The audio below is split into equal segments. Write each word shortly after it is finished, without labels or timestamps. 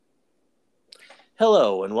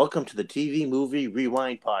Hello, and welcome to the TV Movie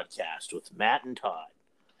Rewind podcast with Matt and Todd.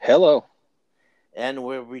 Hello. And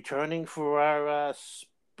we're returning for our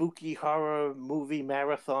spooky horror movie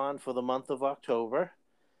marathon for the month of October.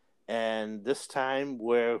 And this time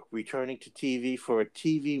we're returning to TV for a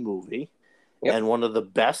TV movie. Yep. And one of the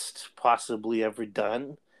best possibly ever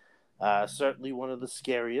done. Certainly one of the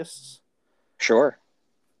scariest. Sure.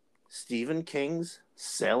 Stephen King's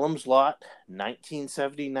Salem's Lot,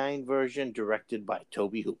 1979 version, directed by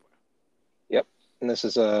Tobe Hooper. Yep. And this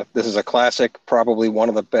is a classic, probably one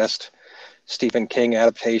of the best Stephen King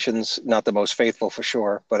adaptations. Not the most faithful for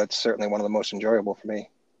sure, but it's certainly one of the most enjoyable for me.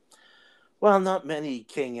 Well, not many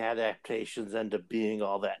King adaptations end up being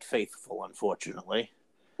all that faithful, unfortunately.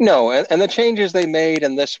 No, and the changes they made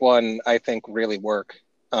in this one, I think, really work.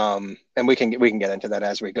 And we can get into that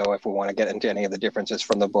as we go if we want to get into any of the differences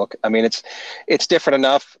from the book. I mean, it's different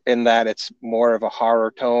enough in that it's more of a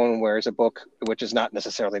horror tone, whereas a book, which is not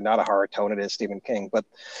necessarily not a horror tone, it is Stephen King. But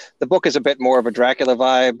the book is a bit more of a Dracula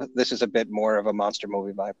vibe. This is a bit more of a monster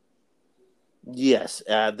movie vibe. Yes,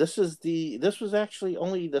 this was actually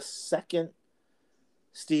only the second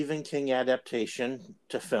Stephen King adaptation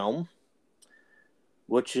to film,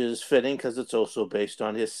 which is fitting because it's also based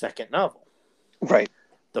on his second novel. Right.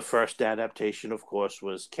 The first adaptation, of course,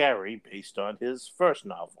 was Carrie, based on his first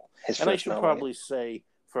novel. And I should probably say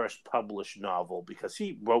first published novel because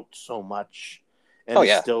he wrote so much and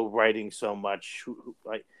is still writing so much.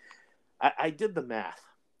 I did the math.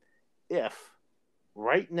 If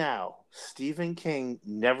right now Stephen King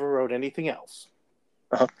never wrote anything else,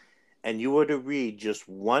 and you were to read just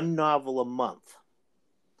one novel a month,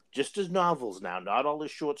 just his novels now, not all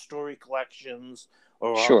his short story collections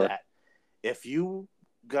or all that, if you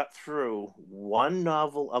got through one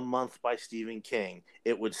novel a month by Stephen King,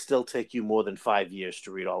 it would still take you more than 5 years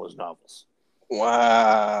to read all his novels.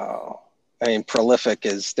 Wow. I mean, prolific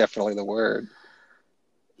is definitely the word.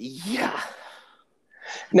 Yeah.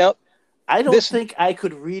 Now, I don't think I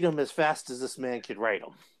could read them as fast as this man could write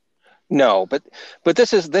them. No, but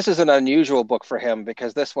this is an unusual book for him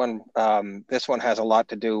because this one has a lot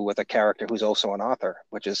to do with a character who's also an author,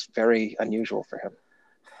 which is very unusual for him.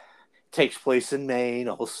 Takes place in Maine,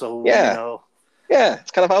 also. Yeah,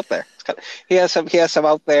 it's kind of out there. He has some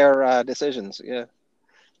out there decisions. Yeah.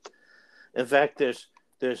 In fact,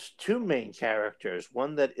 there's two main characters: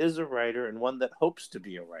 one that is a writer and one that hopes to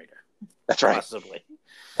be a writer. That's right. Possibly.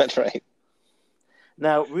 That's right.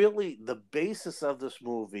 Now, really, the basis of this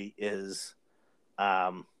movie is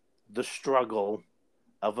the struggle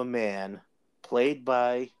of a man played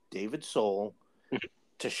by David Soul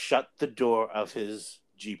to shut the door of his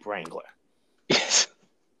Jeep Wrangler. Yes.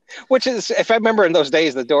 Which is, if I remember in those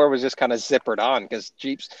days, the door was just kind of zippered on because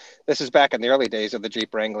Jeeps, this is back in the early days of the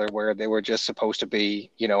Jeep Wrangler where they were just supposed to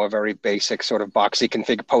be, a very basic sort of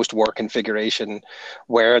boxy post-war configuration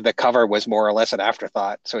where the cover was more or less an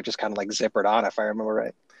afterthought. So it just kind of like zippered on, if I remember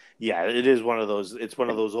right. Yeah, it is one of those. It's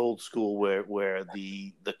one of those old school where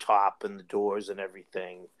the top and the doors and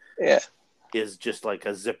everything is just like a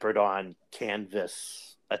zippered on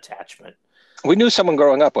canvas attachment. We knew someone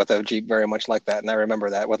growing up with a Jeep very much like that, and I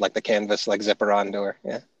remember that with like the canvas like zipper on door.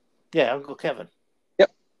 Yeah, Uncle Kevin.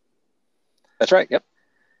 Yep, that's right. Yep.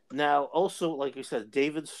 Now, also, like I said,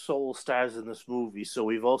 David Soul stars in this movie, so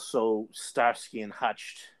we've also Starsky and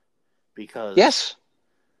Hutched because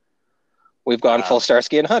we've gone full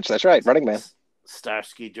Starsky and Hutch. That's right, Running Man.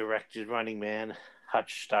 Starsky directed Running Man.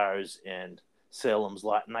 Hutch stars in Salem's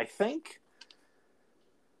Lot, and I think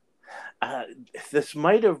this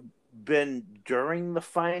might have been during the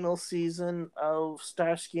final season of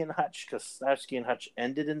Starsky and Hutch because Starsky and Hutch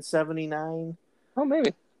ended in 1979. Oh,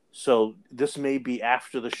 maybe. So this may be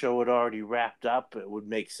after the show had already wrapped up. It would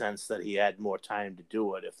make sense that he had more time to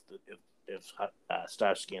do it if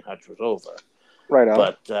Starsky and Hutch was over. Right on.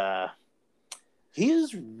 But he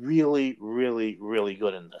is really, really, really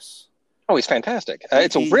good in this. Oh, he's fantastic.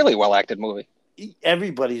 It's a really well-acted movie.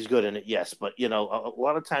 Everybody's good in it, yes. But, a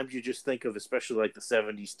lot of times you just think of, especially like the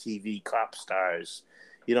 70s TV cop stars,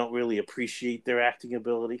 you don't really appreciate their acting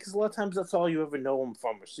ability because a lot of times that's all you ever know them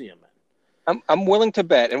from or see them in. I'm willing to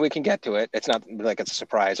bet, and we can get to it. It's not like it's a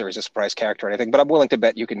surprise or he's a surprise character or anything, but I'm willing to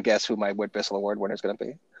bet you can guess who my Whit Bissell Award winner is going to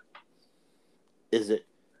be. Is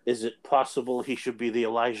it possible he should be the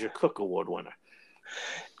Elijah Cook Award winner?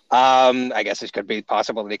 I guess it could be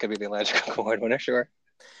possible that he could be the Elijah Cook Award winner, sure.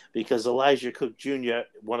 Because Elijah Cook Jr.,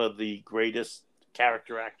 one of the greatest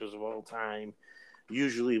character actors of all time,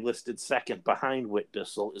 usually listed second behind Whit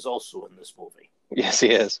Bissell, is also in this movie. Yes, he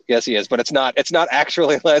is. But it's not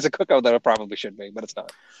actually Elijah Cook, although it probably should be, but it's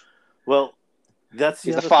not. Well, that's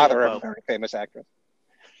he's the father of a very famous actress.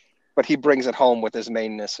 but he brings it home with his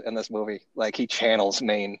Maineness in this movie. Like he channels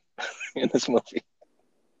Maine in this movie.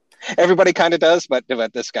 Everybody kind of does, but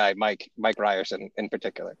this guy, Mike Ryerson in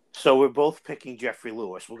particular. So we're both picking Geoffrey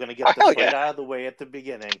Lewis. We're going to get this right out of the way at the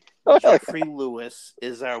beginning. Geoffrey Lewis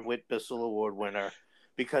is our Whit Bissell Award winner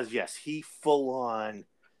because, yes, he full on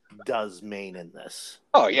does Maine in this.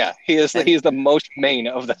 Oh yeah, he's the most Maine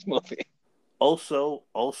of this movie. Also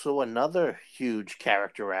another huge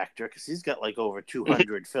character actor because he's got like over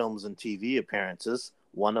 200 films and TV appearances.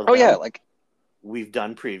 One of them, we've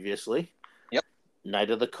done previously. Yep.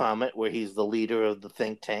 Night of the Comet, where he's the leader of the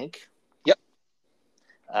think tank. Yep.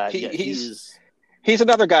 He's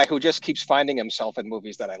another guy who just keeps finding himself in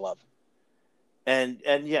movies that I love. And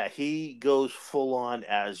yeah, he goes full on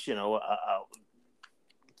as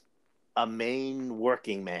a Maine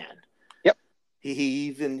working man. Yep. He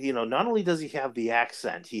even not only does he have the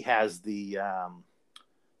accent, he has the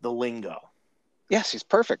lingo. Yes, he's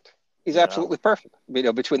perfect. He's absolutely perfect.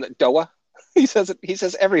 Between the Doa, he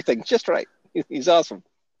says everything just right. He's awesome.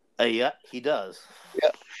 Yeah, he does.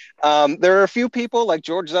 Yeah. There are a few people like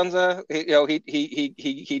George Zunza.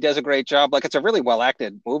 He does a great job. Like it's a really well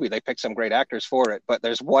acted movie. They picked some great actors for it. But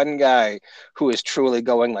there's one guy who is truly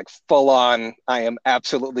going like full on. I am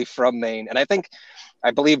absolutely from Maine, and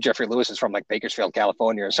I believe Geoffrey Lewis is from like Bakersfield,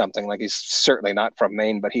 California, or something. Like he's certainly not from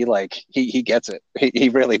Maine, but he gets it. He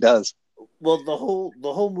really does. Well, the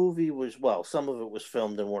whole movie was, some of it was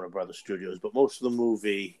filmed in Warner Brothers Studios, but most of the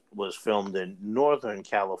movie was filmed in Northern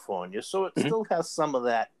California, so it still has some of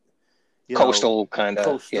that coastal kind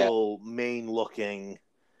of Maine looking.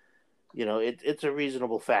 It's a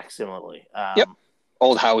reasonable facsimile. Yep.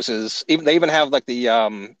 Old houses. They even have like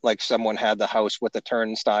the like someone had the house with the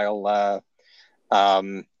turnstile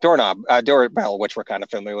doorbell, which we're kind of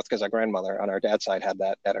familiar with because our grandmother on our dad's side had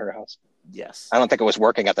that at her house. Yes. I don't think it was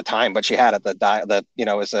working at the time, but she had it.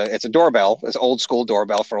 It's a doorbell, it's old school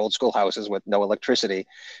doorbell for old school houses with no electricity,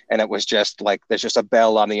 and it was just like there's just a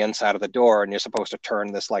bell on the inside of the door, and you're supposed to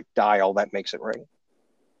turn this like dial that makes it ring.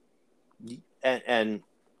 And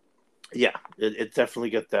yeah, it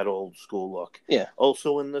definitely got that old school look. Yeah.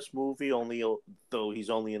 Also in this movie, though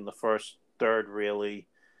he's only in the first third, really,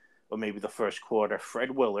 or maybe the first quarter,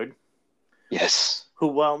 Fred Willard. Yes. Who,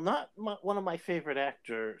 while not one of my favorite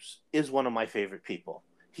actors, is one of my favorite people.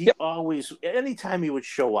 He always, anytime he would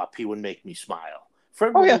show up, he would make me smile.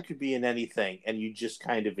 Fred Willard could be in anything, and you just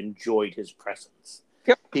kind of enjoyed his presence.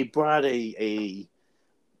 Yep. He brought a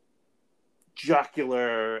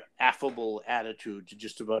jocular, affable attitude to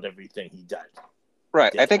just about everything he did.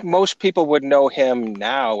 Right. I think most people would know him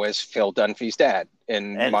now as Phil Dunphy's dad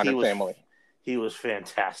in Modern Family. He was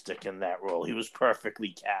fantastic in that role. He was perfectly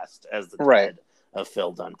cast as the dad of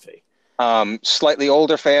Phil Dunphy. Slightly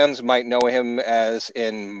older fans might know him as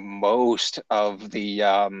in most of the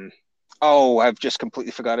I've just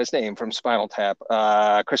completely forgot his name from Spinal Tap.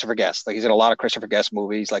 Christopher Guest. Like he's in a lot of Christopher Guest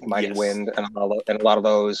movies, like Mighty Wind, and a lot of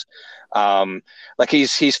those. Like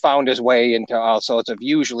he's found his way into all sorts of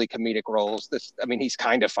usually comedic roles. He's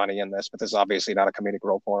kind of funny in this, but this is obviously not a comedic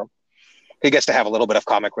role for him. He gets to have a little bit of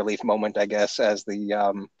comic relief moment, I guess, as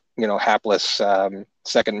the hapless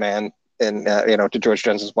second man in to George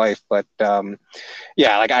Jones's wife. But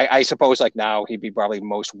I suppose like now he'd be probably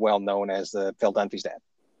most well known as the Phil Dunphy's dad.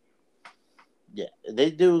 Yeah, they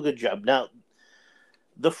do a good job. Now,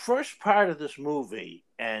 the first part of this movie,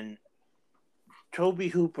 and Tobe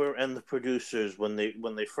Hooper and the producers, when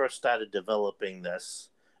they first started developing this,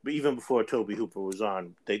 but even before Tobe Hooper was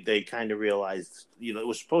on, they kind of realized, it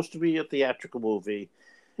was supposed to be a theatrical movie,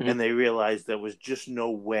 and they realized there was just no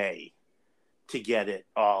way to get it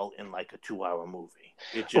all in like a 2-hour movie.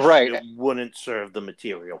 It wouldn't serve the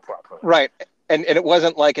material properly. Right. And it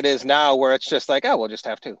wasn't like it is now where it's just like, we'll just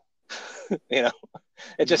have two.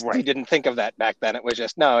 It just, we didn't think of that back then. It was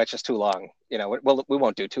just, no, it's just too long. We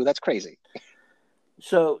won't do two. That's crazy.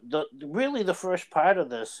 So the first part of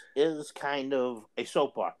this is kind of a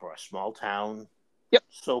soap opera, a small town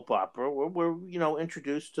soap opera. We're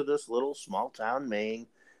introduced to this little small town, Maine,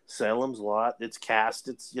 Salem's Lot. It's cast.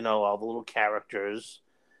 It's all the little characters,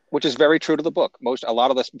 which is very true to the book. A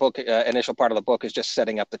lot of this book, initial part of the book, is just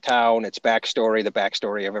setting up the town, its backstory, the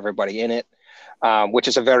backstory of everybody in it, which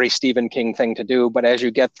is a very Stephen King thing to do. But as you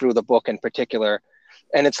get through the book in particular,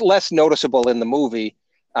 and it's less noticeable in the movie,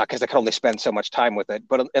 because they can only spend so much time with it.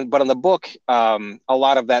 But in the book, a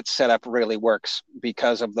lot of that setup really works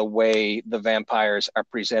because of the way the vampires are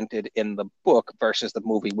presented in the book versus the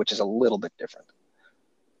movie, which is a little bit different.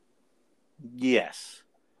 Yes.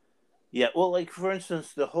 Yeah, well, like, for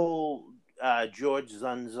instance, the whole George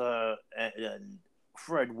Zunza and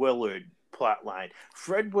Fred Willard plotline.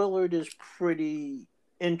 Fred Willard is pretty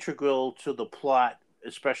integral to the plot,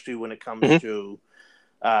 especially when it comes to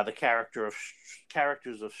the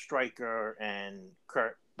characters of Stryker and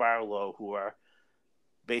Kurt Barlow, who are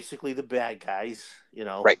basically the bad guys.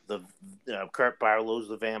 Right. Kurt Barlow's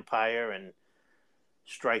the vampire, and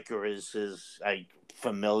Stryker is his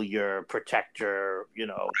familiar protector.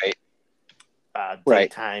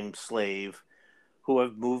 Daytime slave, who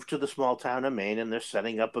have moved to the small town of Maine, and they're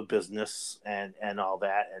setting up a business and all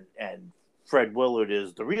that. And Fred Willard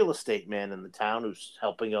is the real estate man in the town who's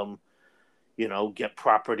helping them, get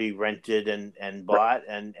property rented and bought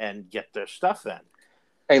and get their stuff in.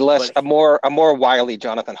 A more wily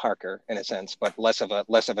Jonathan Harker in a sense, but less of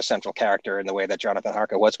a central character in the way that Jonathan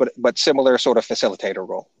Harker was, but similar sort of facilitator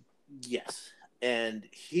role. Yes, and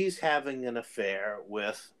he's having an affair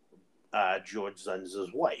with George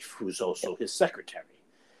Zenza's wife, who's also his secretary,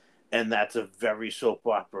 and that's a very soap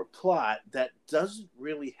opera plot that doesn't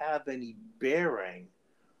really have any bearing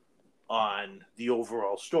on the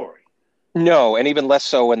overall story. No, and even less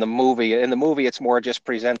so in the movie. In the movie, it's more just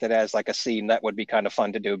presented as like a scene that would be kind of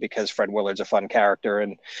fun to do because Fred Willard's a fun character,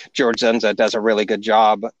 and George Zenza does a really good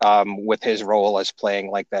job with his role as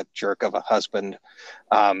playing like that jerk of a husband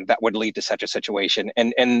that would lead to such a situation.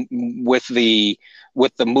 And with the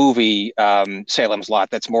movie Salem's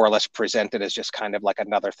Lot, that's more or less presented as just kind of like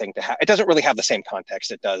another thing to have. It doesn't really have the same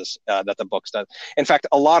context it does that the books does. In fact,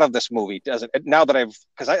 a lot of this movie doesn't. Now that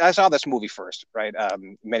because I saw this movie first, right,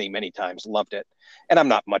 many times. Loved it, and I'm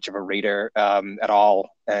not much of a reader at all,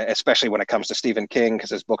 especially when it comes to Stephen King,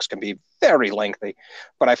 because his books can be very lengthy.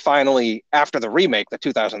 But I finally, after the remake, the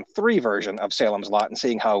 2003 version of Salem's Lot, and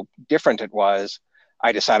seeing how different it was,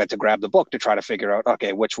 I decided to grab the book to try to figure out,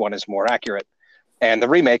 okay, which one is more accurate. And the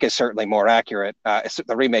remake is certainly more accurate.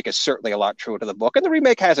 The remake is certainly a lot truer to the book, and the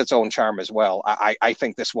remake has its own charm as well. I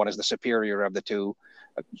think this one is the superior of the two.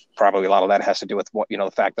 Probably a lot of that has to do with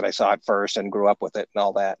the fact that I saw it first and grew up with it and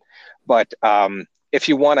all that. But if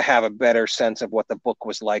you want to have a better sense of what the book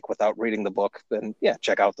was like without reading the book, then yeah,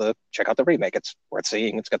 check out the remake. It's worth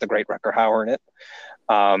seeing. It's got the great Rutger Hauer in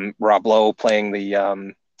it. Rob Lowe playing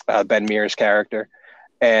the Ben Mears character.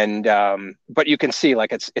 And but you can see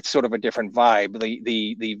like it's sort of a different vibe.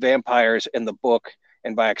 The vampires in the book,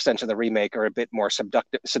 and by extension the remake, are a bit more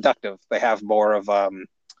seductive. They have more of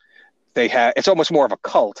it's almost more of a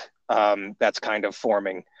cult that's kind of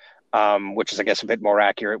forming, which is, I guess, a bit more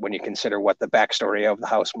accurate when you consider what the backstory of the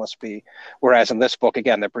house must be. Whereas in this book,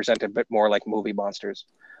 again, they're presented a bit more like movie monsters.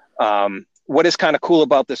 What is kind of cool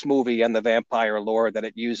about this movie and the vampire lore that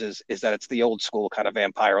it uses is that it's the old school kind of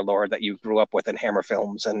vampire lore that you grew up with in Hammer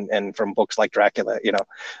films and from books like Dracula,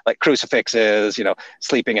 like crucifixes,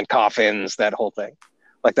 sleeping in coffins, that whole thing.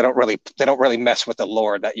 Like they don't really mess with the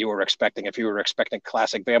lore that you were expecting. If you were expecting a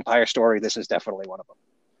classic vampire story, this is definitely one of them.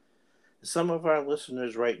 Some of our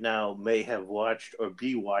listeners right now may have watched or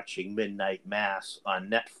be watching Midnight Mass on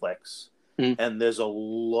Netflix, and there's a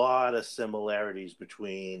lot of similarities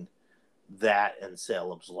between that and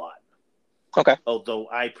Salem's Lot. Okay. Although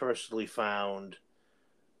I personally found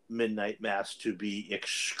Midnight Mass to be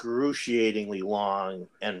excruciatingly long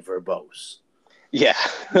and verbose. Yeah,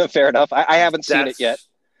 fair enough. I haven't seen it yet.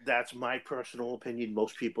 That's my personal opinion.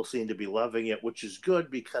 Most people seem to be loving it, which is good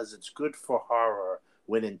because it's good for horror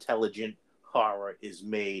when intelligent horror is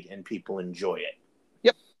made and people enjoy it.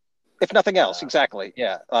 Yep. If nothing else, exactly.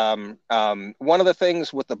 Yeah. One of the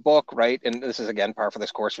things with the book, right, and this is again par for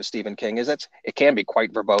this course with Stephen King, is it can be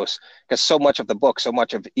quite verbose because so much of the book, so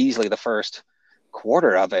much of easily the first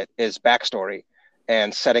quarter of it is backstory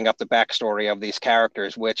and setting up the backstory of these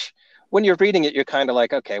characters, which when you're reading it, you're kind of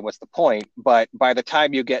like, okay, what's the point? But by the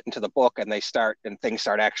time you get into the book and things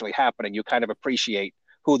start actually happening, you kind of appreciate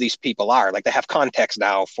who these people are. Like they have context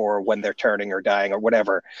now for when they're turning or dying or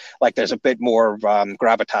whatever. Like there's a bit more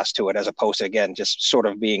gravitas to it as opposed to, again, just sort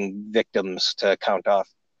of being victims to count off.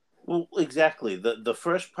 Well, exactly. The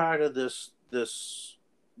first part of this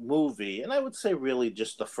movie, and I would say really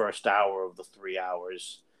just the first hour of the 3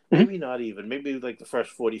 hours, maybe not even, maybe like the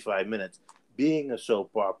first 45 minutes, being a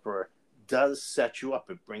soap opera does set you up.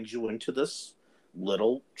 It brings you into this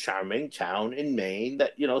little charming town in Maine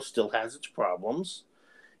that, still has its problems.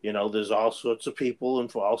 There's all sorts of people and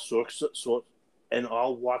for all sorts and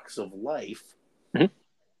all walks of life.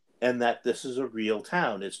 And that this is a real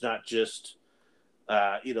town. It's not just,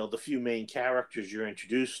 the few main characters you're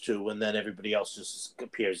introduced to and then everybody else just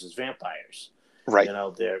appears as vampires. Right.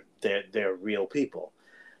 They're real people.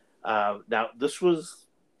 Now, this,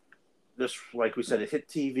 like we said, it hit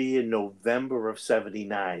TV in November of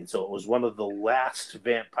 1979. So it was one of the last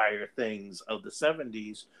vampire things of the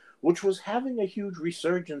 1970s, which was having a huge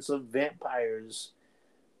resurgence of vampires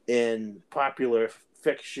in popular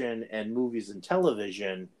fiction and movies and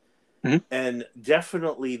television. Mm-hmm. And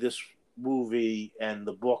definitely this movie and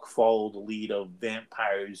the book follow the lead of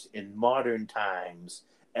vampires in modern times,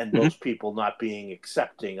 and most people not being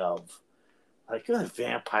accepting of, like,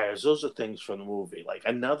 vampires, those are things from the movie. Like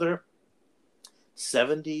another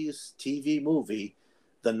 70s TV movie,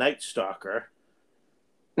 The Night Stalker,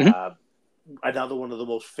 another one of the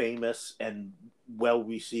most famous and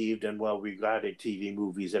well-received and well-regarded TV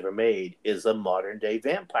movies ever made, is a modern-day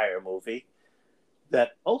vampire movie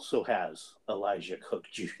that also has Elijah Cook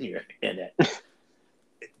Jr. in it.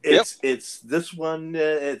 It's this one.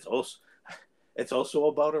 It's also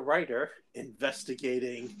about a writer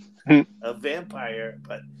investigating a vampire,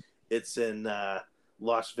 but it's in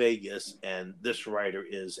Las Vegas, and this writer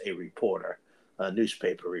is a reporter, a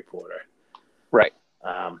newspaper reporter. Right.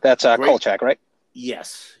 That's Kolchak, right?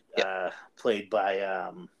 Yes. Played by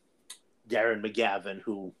Darren McGavin,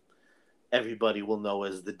 who everybody will know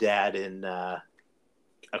as the dad in A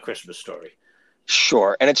Christmas Story.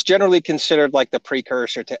 Sure. And it's generally considered like the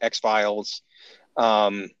precursor to X-Files,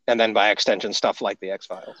 and then by extension, stuff like the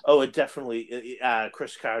X-Files. Oh, it definitely.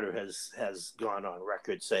 Chris Carter has gone on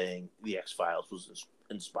record saying the X-Files was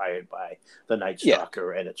inspired by The Night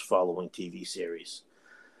Stalker and its following TV series.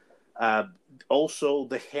 Also,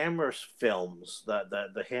 the Hammer films,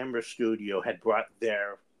 the Hammer studio had brought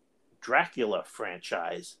their Dracula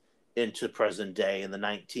franchise into present day in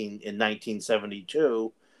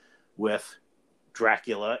 1972 with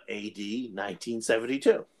Dracula AD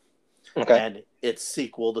 1972. Okay. And its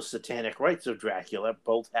sequel, The Satanic Rites of Dracula,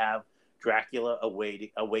 both have Dracula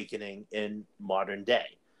awakening in modern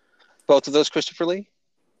day. Both of those Christopher Lee?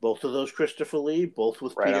 Both of those Christopher Lee, both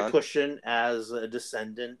with Peter Cushing as a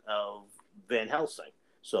descendant of Van Helsing.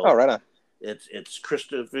 So right on. It's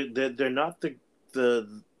Christopher. They're not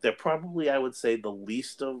they're probably, I would say, the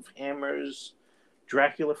least of Hammer's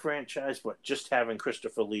Dracula franchise, but just having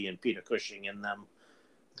Christopher Lee and Peter Cushing in them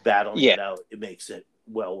battling it out, it makes it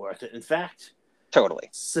well worth it. In fact, totally.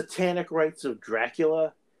 Satanic Rites of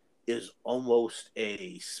Dracula is almost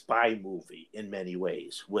a spy movie in many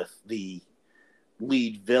ways, with the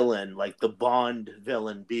lead villain, like the Bond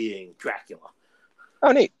villain, being Dracula.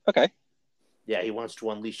 Oh, neat. Okay. Yeah, he wants to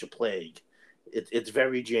unleash a plague. It's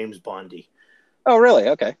very James Bondy. Oh, really?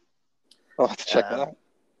 Okay. I'll have to check that out.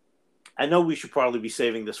 I know we should probably be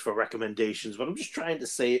saving this for recommendations, but I'm just trying to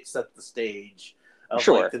set the stage of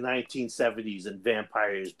like the 1970s and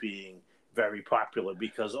vampires being very popular,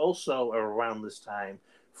 because also around this time,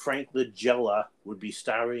 Frank Langella would be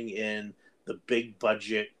starring in the big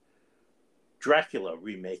budget Dracula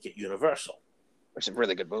remake at Universal. It's a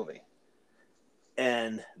really good movie.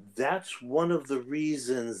 And that's one of the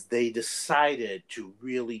reasons they decided to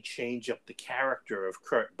really change up the character of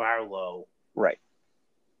Kurt Barlow. Right.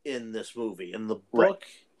 In this movie. In the book,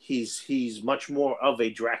 he's much more of a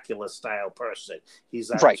Dracula style person.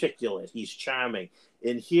 He's articulate, he's charming.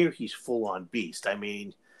 In here, he's full on beast. I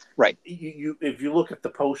mean, you if you look at the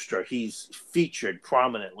poster, he's featured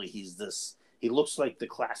prominently. He looks like the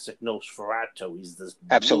classic Nosferatu. He's this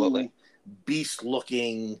absolutely beast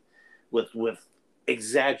looking with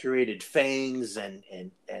exaggerated fangs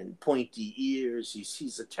and pointy ears.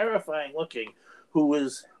 He's a terrifying looking, who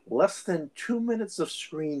is less than 2 minutes of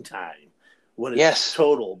screen time when it's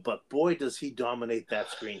total, but boy, does he dominate that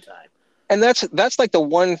screen time. And that's like the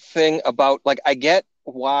one thing about, like, I get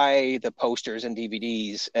why the posters and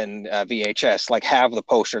DVDs and VHS like have the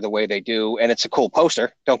poster the way they do, and it's a cool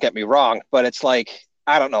poster, don't get me wrong, but it's like,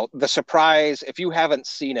 I don't know, the surprise, if you haven't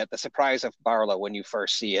seen it, the surprise of Barlow when you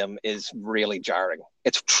first see him is really jarring.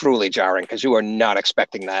 It's truly jarring because you are not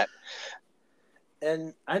expecting that.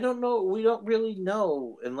 And I don't know, we don't really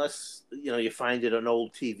know, unless, you find it an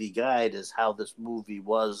old TV guide, as how this movie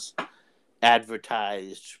was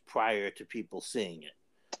advertised prior to people seeing it.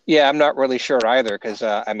 Yeah, I'm not really sure either, because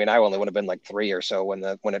I only would have been like 3 or so when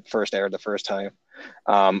it first aired the first time.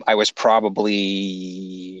 I was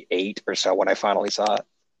probably 8 or so when I finally saw it.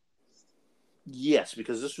 Yes,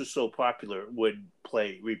 because this was so popular, it would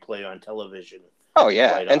replay on television. Oh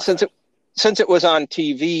yeah, and often. Since it was on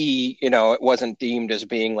TV, it wasn't deemed as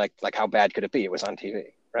being like how bad could it be? It was on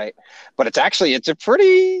TV, right? But it's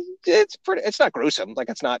not gruesome, like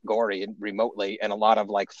it's not gory remotely, and a lot of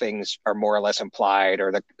like things are more or less implied,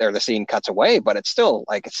 or the scene cuts away, but it's still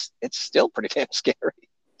like it's still pretty damn scary,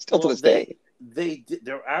 to this day.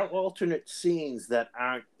 There are alternate scenes that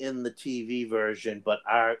aren't in the TV version, but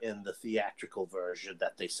are in the theatrical version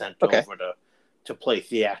that they sent over to play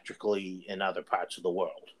theatrically in other parts of the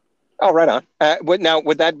world. Oh, right on.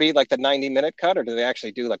 Would that be like the 90-minute cut, or do they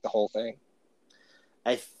actually do like the whole thing?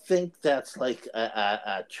 I think that's like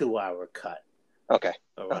a 2-hour cut. Okay.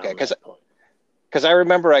 Because I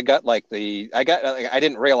remember I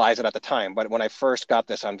didn't realize it at the time, but when I first got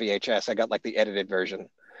this on VHS, I got like the edited version,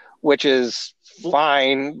 which is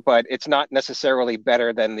fine, but it's not necessarily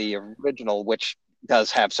better than the original, which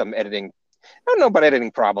does have some editing. I don't know about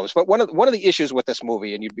editing problems, but one of the issues with this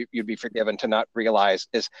movie, and you'd be forgiven to not realize,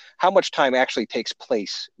 is how much time actually takes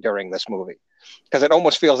place during this movie, because it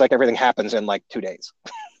almost feels like everything happens in like 2 days.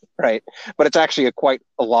 Right. But it's actually quite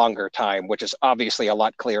a longer time, which is obviously a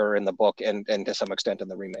lot clearer in the book and to some extent in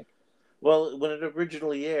the remake. Well, when it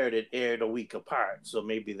originally aired, it aired a week apart. So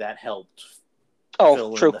maybe that helped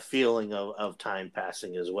fill in the feeling of time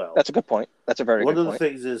passing as well. That's a good point. That's a very good point. One of the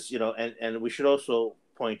things is, and we should also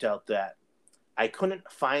point out that I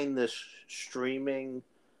couldn't find this streaming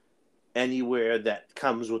anywhere that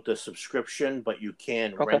comes with a subscription, but you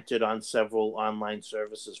can rent it on several online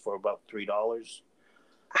services for about $3.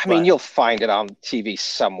 I mean, you'll find it on TV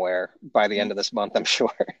somewhere by the end of this month, I'm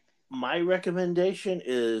sure. My recommendation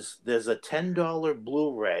is there's a $10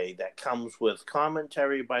 Blu-ray that comes with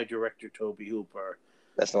commentary by director Tobe Hooper.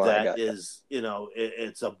 That's the one I got. Is,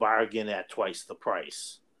 it's a bargain at twice the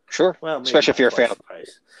price. Sure. Well, especially if you're a fan of the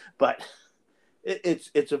price. But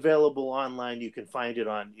it's available online. You can find it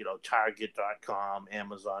on, Target.com,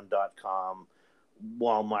 Amazon.com.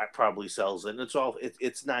 Walmart probably sells it. And it's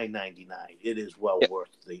 $9.99. It is well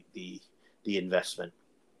worth the investment.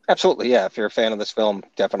 Absolutely, yeah. If you're a fan of this film,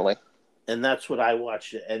 definitely. And that's what I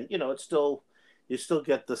watched it. And it's still, you still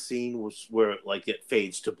get the scene where like it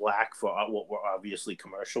fades to black for what were obviously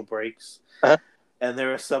commercial breaks. Uh-huh. And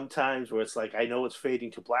there are some times where it's like, I know it's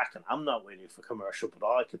fading to black and I'm not waiting for commercial, but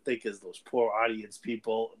all I could think is those poor audience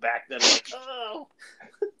people back then, like, oh,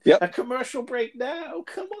 a commercial break now.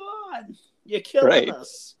 Come on. You're killing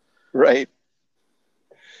us. Right.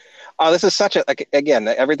 This is again,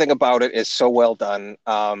 everything about it is so well done.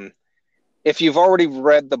 If you've already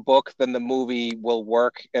read the book, then the movie will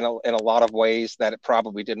work in a lot of ways that it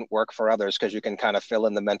probably didn't work for others, because you can kind of fill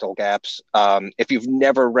in the mental gaps. If you've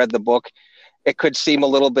never read the book, it could seem a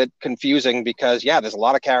little bit confusing because, there's a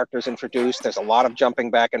lot of characters introduced. There's a lot of jumping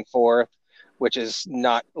back and forth, which is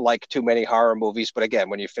not like too many horror movies. But again,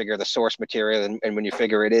 when you figure the source material and when you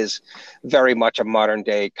figure it is very much a modern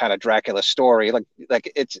day kind of Dracula story, like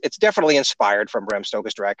it's definitely inspired from Bram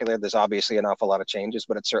Stoker's Dracula. There's obviously an awful lot of changes,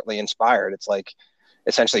 but it's certainly inspired. It's like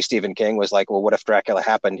essentially Stephen King was like, well, what if Dracula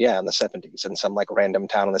happened? Yeah, in the 70s, in some like random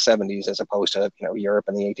town in the 70s, as opposed to Europe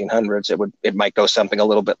in the 1800s. It might go something a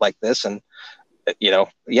little bit like this, and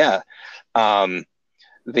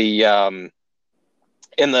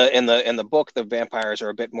in the book, the vampires are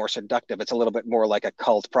a bit more seductive. It's a little bit more like a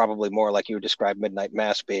cult, probably more like you described Midnight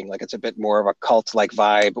Mass being. Like, it's a bit more of a cult-like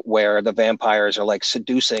vibe where the vampires are like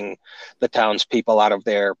seducing the townspeople out of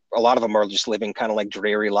a lot of them are just living kind of like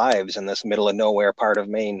dreary lives in this middle of nowhere part of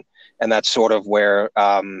Maine. And that's sort of where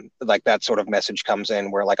like that sort of message comes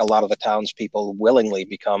in, where like a lot of the townspeople willingly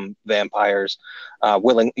become vampires,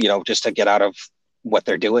 just to get out of what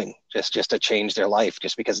they're doing, just to change their life,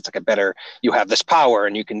 just because it's like you have this power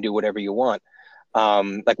and you can do whatever you want.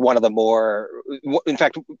 Like one of the more, in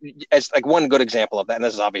fact, as like one good example of that, and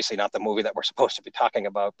this is obviously not the movie that we're supposed to be talking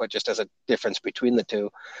about, but just as a difference between the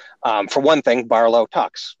two. For one thing, Barlow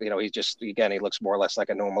talks, he's just, again, he looks more or less like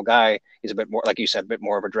a normal guy. He's a bit more, like you said, a bit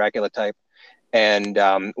more of a Dracula type. And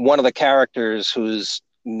one of the characters who's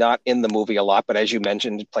not in the movie a lot, but as you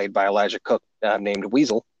mentioned, played by Elijah Cook, named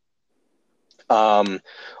Weasel.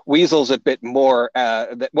 Weasel's a bit more,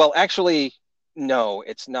 actually, no,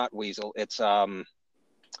 it's not Weasel. It's,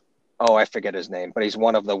 I forget his name, but he's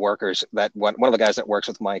one of the workers one of the guys that works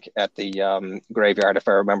with Mike at the graveyard, if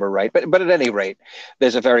I remember right. But at any rate,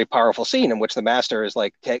 there's a very powerful scene in which the master is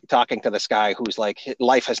like talking to this guy who's like,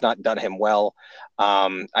 life has not done him well.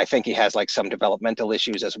 I think he has like some developmental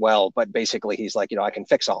issues as well, but basically he's like, I can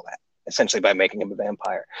fix all that, essentially by making him a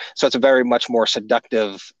vampire. So it's a very much more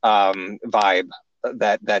seductive vibe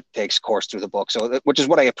that takes course through the book. So, which is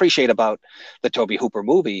what I appreciate about the Tobe Hooper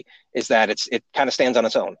movie, is that it kind of stands on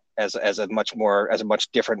its own as a much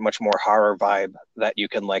different, much more horror vibe that you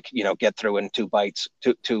can get through in 2 bites,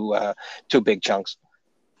 two big chunks.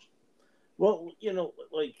 Well,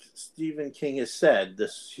 like Stephen King has said,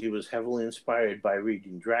 he was heavily inspired by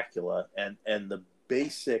reading Dracula, and the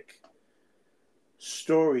basic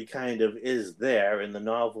story kind of is there in the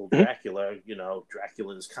novel Dracula.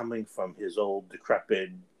 Dracula is coming from his old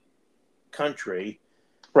decrepit country,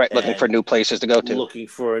 right, looking for new places to go to, looking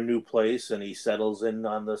for a new place, and he settles in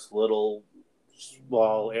on this little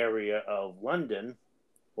small area of London,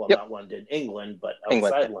 not London, England, but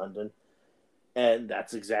outside London. And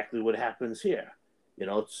that's exactly what happens here.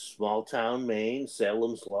 It's small town Maine,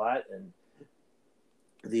 Salem's Lot, and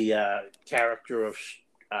character of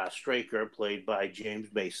Straker, played by James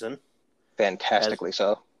Mason, fantastically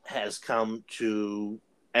has come to,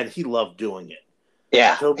 and he loved doing it.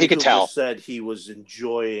 Yeah, Toby he could Hooper tell. said he was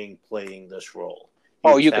enjoying playing this role.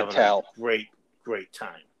 You could tell. Great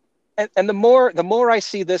time. And the more I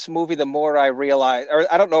see this movie, the more I realize, or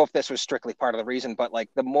I don't know if this was strictly part of the reason, but like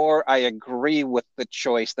the more I agree with the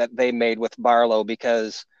choice that they made with Barlow,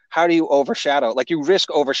 because how do you overshadow? Like you risk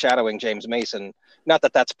overshadowing James Mason. Not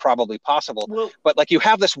that that's probably possible, but like you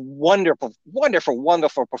have this wonderful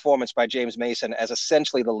performance by James Mason as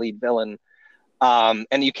essentially the lead villain.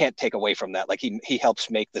 And you can't take away from that. Like he helps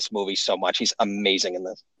make this movie so much. He's amazing in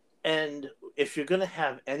this. And if you're going to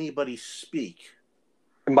have anybody speak,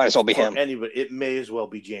 it might as well be him. Anybody, it may as well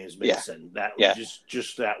be James Mason. That was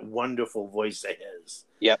just that wonderful voice of his.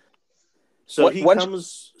 Yep. So he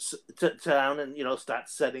comes to town and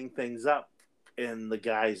starts setting things up in the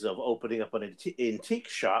guise of opening up an antique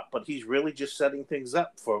shop, but he's really just setting things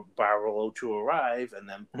up for Barlow to arrive and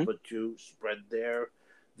then to spread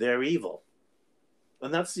their evil.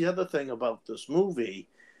 And that's the other thing about this movie,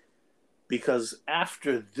 because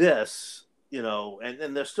after this,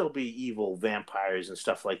 and there'll still be evil vampires and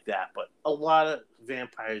stuff like that, but a lot of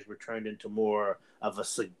vampires were turned into more of a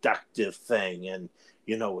seductive thing, and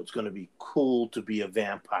it's going to be cool to be a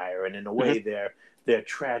vampire, and in a way they're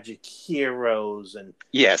tragic heroes, and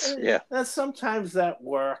and sometimes that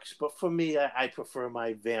works, but for me, I prefer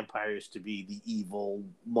my vampires to be the evil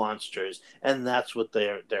monsters, and that's what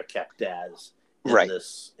they're kept as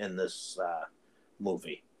in this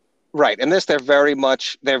movie. Right, and this they're very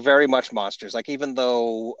much monsters. Like even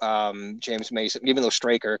though James Mason, even though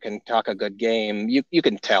Straker can talk a good game, you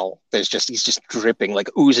can tell he's just dripping, like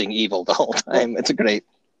oozing evil the whole time. It's a great.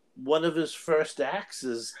 One of his first acts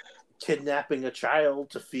is kidnapping a child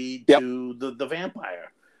to feed to the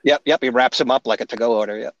vampire. Yep. He wraps him up like a to-go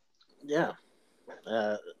order. Yep. Yeah.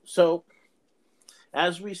 So,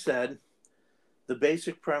 as we said, the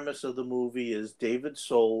basic premise of the movie is David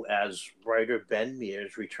Soul as writer Ben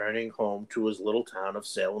Mears returning home to his little town of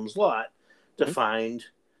Salem's Lot to find,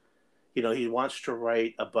 he wants to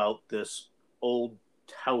write about this old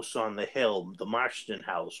house on the hill, the Marston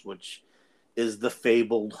House, which is the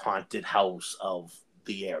fabled haunted house of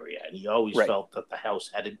the area. And he always felt that the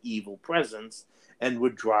house had an evil presence and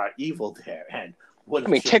would draw evil there. And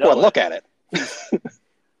take one look at it.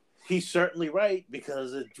 He's certainly right,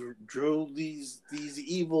 because it drew these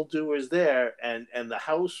evildoers there, and the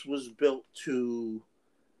house was built to.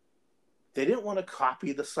 They didn't want to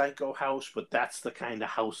copy the Psycho house, but that's the kind of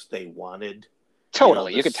house they wanted.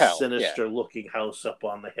 Totally, you could tell. Sinister-looking house up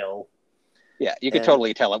on the hill. Yeah, you could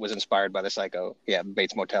totally tell it was inspired by the Psycho. Yeah,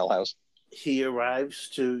 Bates Motel house. He arrives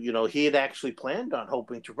to, he had actually planned on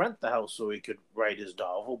hoping to rent the house so he could write his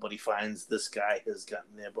novel, but he finds this guy has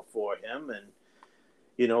gotten there before him, and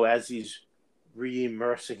as he's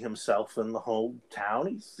re-immersing himself in the hometown,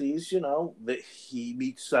 he sees, that he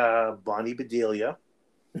meets Bonnie Bedelia,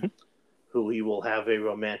 who he will have a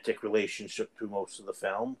romantic relationship through most of the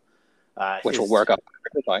film. Which will work out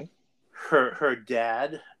fine. Her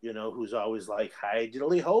dad, who's always like, hi,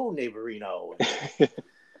 diddly ho, neighborino.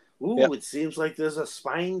 Ooh, It seems like there's a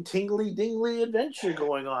spine-tingly-dingly adventure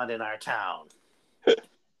going on in our town.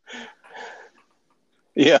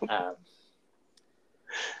 Yeah.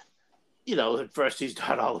 At first he's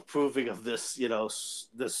not all approving of this, this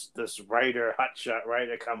hotshot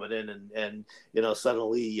writer coming in and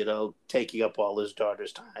suddenly, taking up all his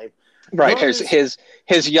daughter's time. Right.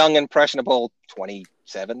 His young, impressionable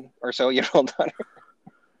 27 or so year old daughter.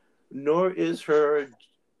 Nor is her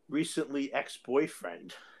recently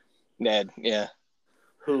ex-boyfriend. Ned, yeah.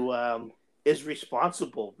 Who is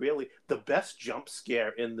responsible, really. The best jump scare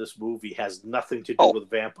in this movie has nothing to do with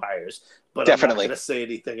vampires, but definitely. I'm not going to say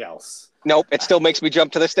anything else. Nope, it still makes me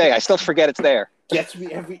jump to this day. I still forget it's there. Gets me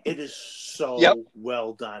it is so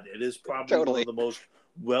well done. It is probably one of the most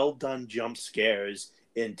well done jump scares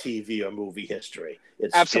in TV or movie history.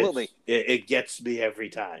 Absolutely. It gets me every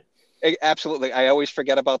time. Absolutely. I always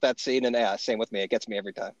forget about that scene, and same with me. It gets me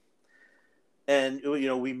every time. And,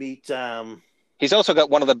 we meet... He's also got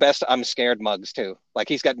one of the best I'm scared mugs, too. Like,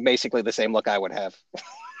 he's got basically the same look I would have.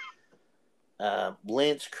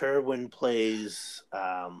 Lance Kerwin plays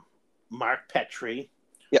Mark Petrie,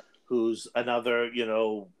 who's another,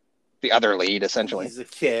 the other lead, essentially. He's a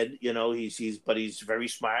kid, but he's very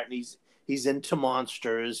smart, and he's into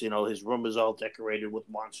monsters. His room is all decorated with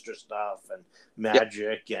monster stuff and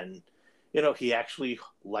magic, and, he actually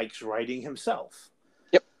likes writing himself.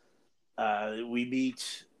 Yep. We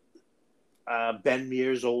meet... Ben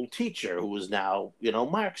Mears' old teacher, who is now,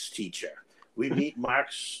 Mark's teacher. we meet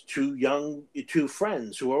Mark's two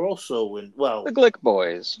friends who are also in, well, the Glick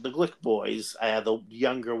boys. The Glick boys. The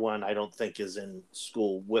younger one, I don't think, is in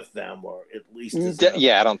school with them, or at least is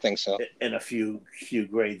I don't think so. In a few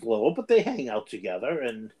grades lower, but they hang out together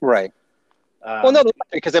and right. Well, no,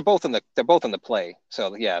 because they're both in the play.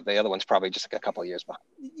 So yeah, the other one's probably just like a couple of years behind.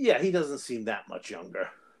 Yeah, he doesn't seem that much younger.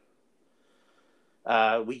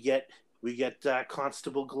 We get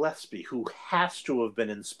Constable Gillespie, who has to have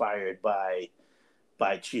been inspired by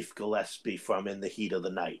Chief Gillespie from In the Heat of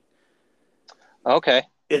the Night. Okay.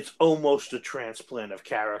 It's almost a transplant of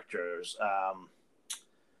characters.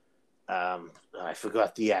 I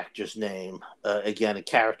forgot the actor's name. Again, a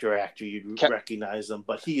character actor, you'd recognize him,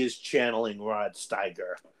 but he is channeling Rod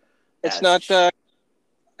Steiger. It's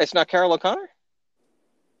not Carroll O'Connor?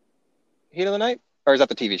 Heat of the Night? Or is that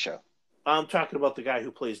the TV show? I'm talking about the guy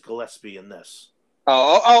who plays Gillespie in this.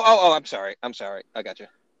 Oh, I'm sorry. I got you.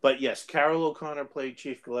 But yes, Carroll O'Connor played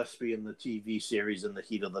Chief Gillespie in the TV series In the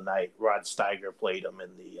Heat of the Night. Rod Steiger played him in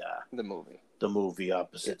the movie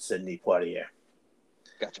opposite Sidney Poitier.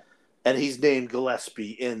 Gotcha. And he's named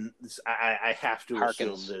Gillespie in. I have to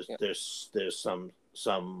Harkins. assume there's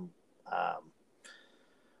some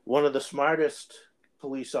one of the smartest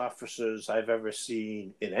police officers I've ever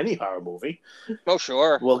seen in any horror movie. Oh,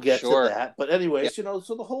 sure. We'll get to that. But anyways,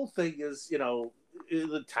 so the whole thing is,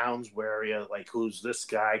 the town's wary of, like, who's this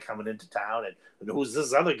guy coming into town and who's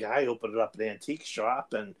this other guy opening up an antique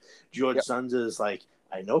shop. And George Sons is like,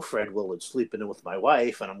 I know Fred Willard's sleeping in with my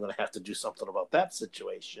wife, and I'm going to have to do something about that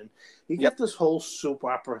situation. You get this whole soap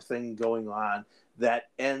opera thing going on that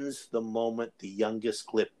ends the moment the youngest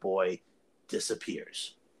Glick boy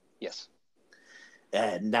disappears. Yes.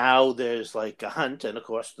 And now there's like a hunt, and of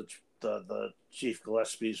course the Chief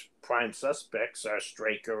Gillespie's prime suspects are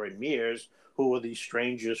Straker and Mears, who are these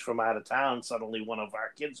strangers from out of town. Suddenly one of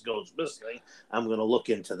our kids goes missing. I'm going to look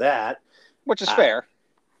into that. Which is fair.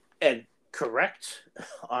 And correct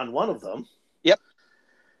on one of them. Yep.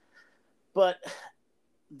 But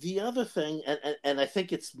the other thing, and I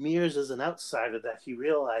think it's Mears as an outsider that he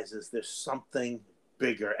realizes there's something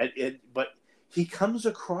bigger. But he comes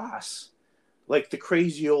across like the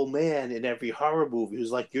crazy old man in every horror movie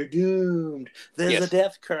who's like, you're doomed. There's a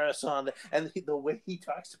death curse on it. And the way he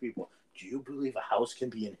talks to people, do you believe a house can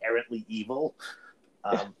be inherently evil?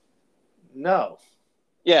 No.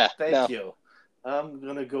 Yeah. Thank you. I'm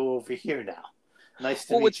going to go over here now. Nice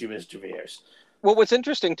to meet you, Mr. Mears. Well, what's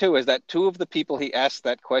interesting, too, is that two of the people he asked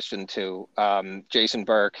that question to, Jason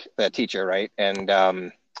Burke, the teacher, right, and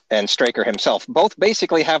Straker himself, both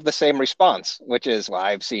basically have the same response, which is, well,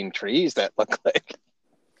 I've seen trees that look like...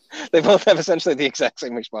 They both have essentially the exact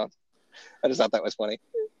same response. I just thought that was funny.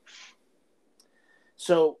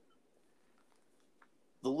 So,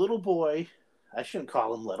 the little boy... I shouldn't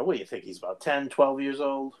call him little. What do you think? He's about 10, 12 years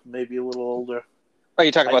old, maybe a little older. Oh,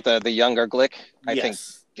 you're talking about the younger Glick? I think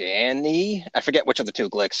Danny. I forget which of the two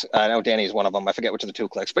Glicks. I know Danny's one of them. I forget which of the two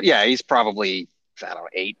Glicks. But yeah, he's probably,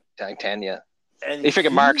 8, 10, yeah. And you figure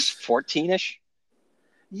Mark's 14-ish?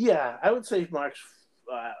 Yeah, I would say Mark's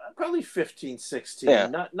probably 15, 16.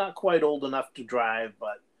 Yeah. Not quite old enough to drive,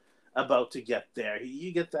 but about to get there.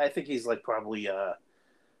 I think he's like probably...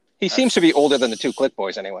 he seems to be older than the two Glick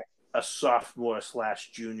boys anyway. A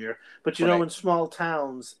sophomore/junior, but in small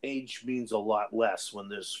towns, age means a lot less when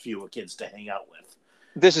there's fewer kids to hang out with.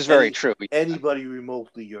 This is very true. Anybody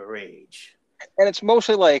remotely your age. And it's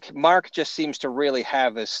mostly like Mark just seems to really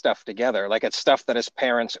have his stuff together. Like it's stuff that his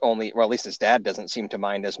parents only, well, at least his dad doesn't seem to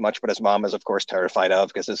mind as much, but his mom is, of course, terrified of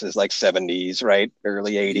because this is like 70s, right?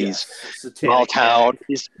 Early 80s. Small town.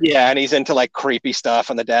 And he's into like creepy stuff.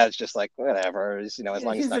 And the dad's just like, whatever, as long as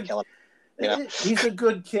he's not killing. He's a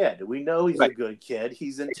good kid. We know he's a good kid.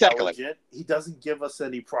 He's intelligent. Exactly. He doesn't give us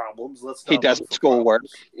any problems. He does schoolwork.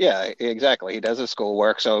 Yeah, exactly. He does his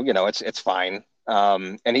schoolwork, so it's fine.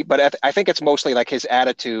 But I think it's mostly like his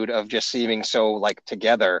attitude of just seeming so like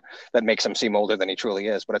together that makes him seem older than he truly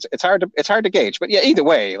is. But it's hard to gauge. But yeah, either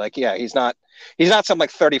way, like he's not some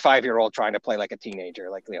like 35-year-old trying to play like a teenager.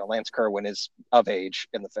 Like Lance Kerwin is of age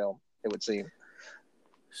in the film, it would seem.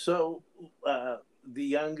 So. The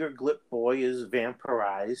younger Glick boy is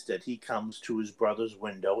vampirized and he comes to his brother's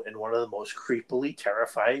window in one of the most creepily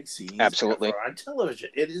terrifying scenes ever on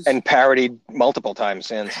television. It is parodied multiple times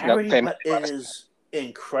since. But it is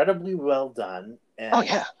incredibly well done. And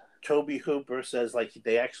Toby Hooper says like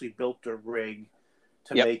they actually built a rig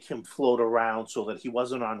to make him float around so that he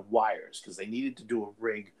wasn't on wires because they needed to do a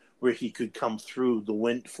rig where he could come through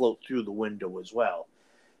float through the window as well.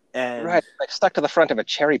 And right, like stuck to the front of a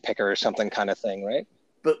cherry picker or something kind of thing, right?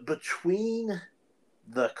 But between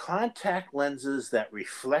the contact lenses that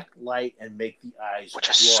reflect light and make the eyes which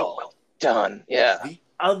are so well done. Yeah. The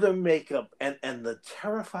other makeup and the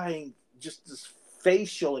terrifying, just this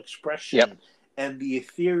facial expression. Yep. And the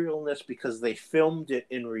etherealness, because they filmed it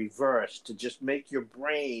in reverse to just make your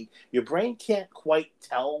brain can't quite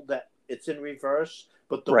tell that it's in reverse,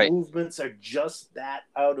 but the movements are just that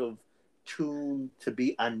out of tune to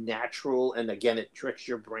be unnatural. And again, it tricks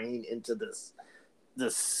your brain into this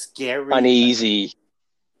scary, uneasy.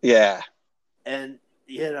 Yeah. And,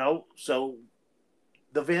 so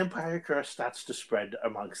the vampire curse starts to spread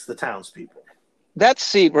amongst the townspeople. That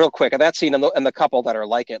scene, real quick, that scene and the couple that are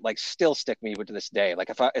like it, like, still stick me to this day.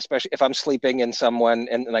 Like, especially if I'm sleeping in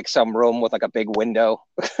like some room with like a big window,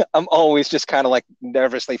 I'm always just kind of like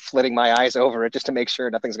nervously flitting my eyes over it just to make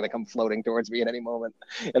sure nothing's going to come floating towards me at any moment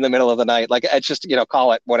in the middle of the night. Like, it's just,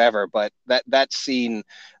 call it whatever. But that scene,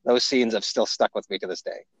 those scenes have still stuck with me to this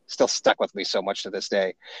day. Still stuck with me so much to this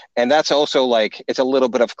day. And that's also like, it's a little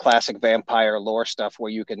bit of classic vampire lore stuff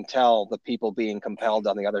where you can tell the people being compelled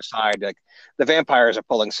on the other side. Like, the vampires are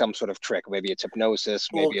pulling some sort of trick. Maybe it's hypnosis,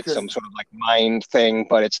 maybe it's some sort of like mind thing,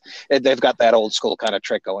 but they've got that old school kind of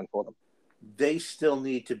trick going for them. They still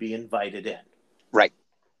need to be invited in. Right.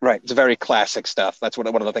 It's very classic stuff. That's one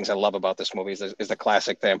of the things I love about this movie is the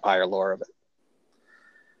classic vampire lore of it.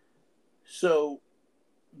 So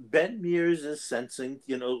Ben Mears is sensing,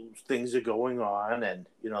 things are going on, and,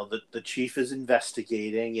 the chief is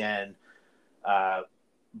investigating, and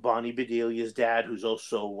Bonnie Bedelia's dad, who's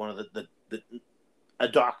also one of a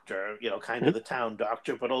doctor, kind of the town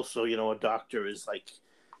doctor, but also, a doctor, is like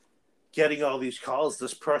getting all these calls.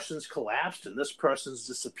 This person's collapsed, and this person's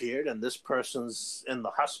disappeared, and this person's in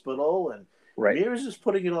the hospital, and Mears is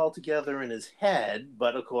putting it all together in his head,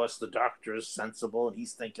 but of course the doctor is sensible, and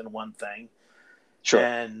he's thinking one thing. Sure.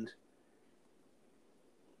 And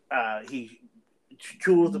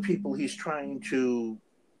two of the people he's trying to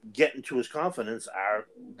get into his confidence are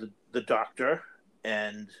the doctor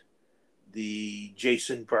and the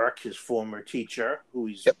Jason Burke, his former teacher, who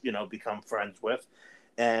he's become friends with.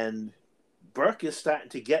 And Burke is starting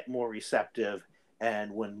to get more receptive.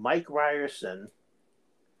 And when Mike Ryerson,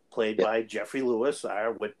 played by Jeffrey Lewis,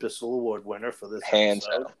 our Whit Bissell Award winner for this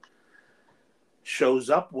episode, shows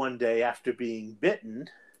up one day after being bitten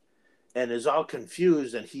and is all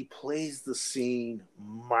confused, and he plays the scene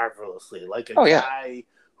marvelously, like a guy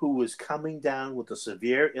who was coming down with a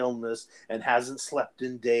severe illness and hasn't slept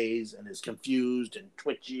in days and is confused and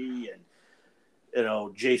twitchy,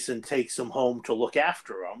 and Jason takes him home to look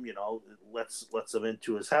after him, lets him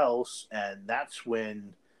into his house, and that's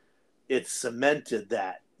when it's cemented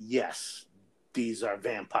that yes, these are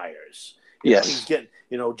vampires. He's getting,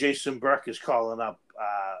 Jason Burke is calling up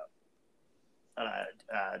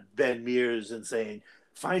Ben Mears and saying,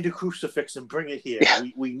 "Find a crucifix and bring it here. Yeah.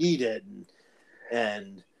 We need it."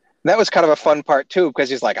 And that was kind of a fun part too, because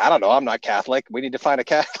he's like, "I don't know, I'm not Catholic. We need to find a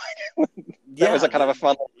Catholic." That was a kind of a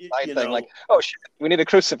fun thing. Like, "Oh shit, we need a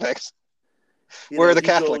crucifix. Where are the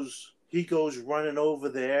Catholics?" He goes running over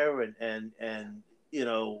there and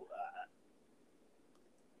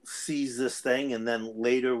sees this thing, and then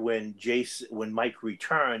later when Mike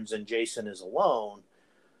returns and Jason is alone,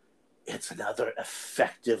 it's another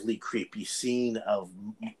effectively creepy scene of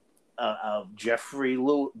Jeffrey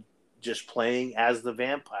Lewis just playing as the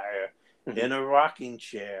vampire in a rocking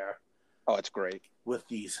chair. Oh, it's great. With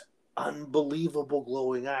these unbelievable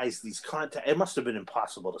glowing eyes, it must have been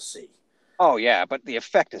impossible to see. Oh yeah, but the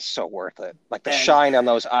effect is so worth it. Like the shine on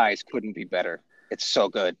those eyes couldn't be better. It's so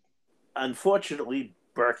good. Unfortunately,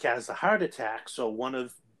 Burke has a heart attack, so one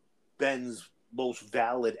of Ben's most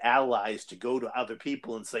valid allies to go to other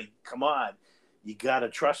people and say, "Come on, you got to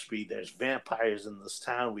trust me. There's vampires in this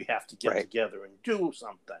town. We have to get together and do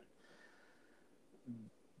something."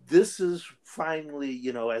 This is finally,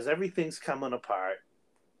 as everything's coming apart,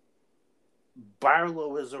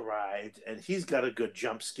 Barlow has arrived, and he's got a good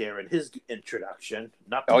jump scare in his introduction.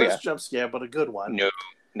 Not the best jump scare, but a good one.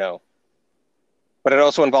 No. But it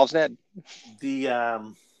also involves Ned. The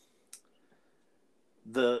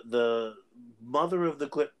mother of the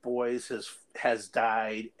Glip boys has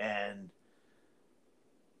died, and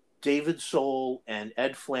David Soul and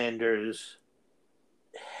Ed Flanders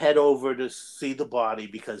head over to see the body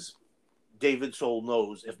because David Soul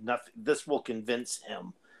knows if nothing, this will convince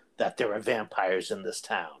him that there are vampires in this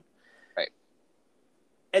town. Right.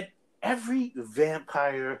 And every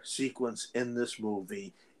vampire sequence in this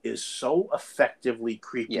movie is so effectively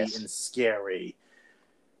creepy and scary.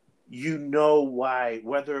 You know why,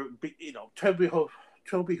 whether, Toby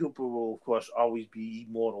Hooper will, of course, always be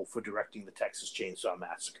immortal for directing the Texas Chainsaw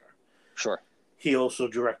Massacre. Sure. He also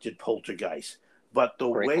directed Poltergeist. But the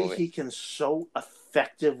way he can so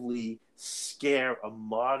effectively scare a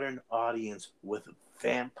modern audience with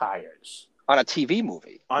vampires on a TV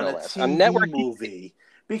movie, on a TV movie,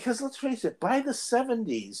 because let's face it, by the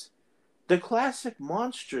 70s, the classic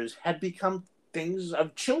monsters had become things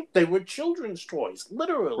of they were children's toys,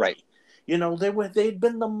 literally. Right. You know, they'd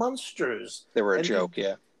been the monsters. They were a joke,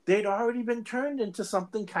 yeah. They'd already been turned into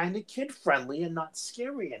something kind of kid-friendly and not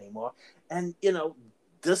scary anymore. And, you know,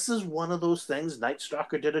 this is one of those things. Night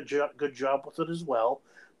Stalker did a good job with it as well.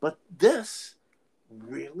 But this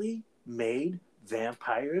really made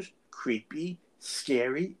vampires creepy,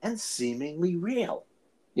 scary, and seemingly real.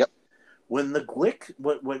 Yep. When the Glick...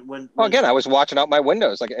 Well, again, I was watching out my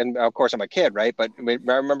windows. And, of course, I'm a kid, right? But I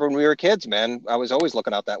remember when we were kids, man, I was always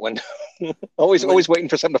looking out that window. always waiting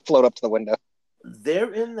for something to float up to the window.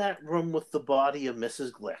 They're in that room with the body of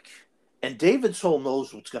Mrs. Glick. And David Soul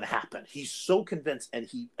knows what's going to happen. He's so convinced. And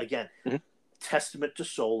he, again, testament to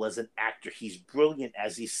Soul as an actor. He's brilliant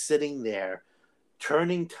as he's sitting there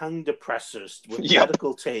turning tongue depressors with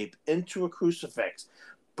medical tape into a crucifix.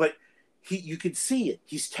 But you can see it.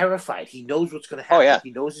 He's terrified. He knows what's going to happen.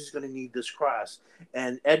 He knows he's going to need this cross.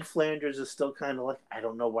 And Ed Flanders is still kind of like, I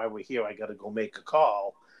don't know why we're here. I got to go make a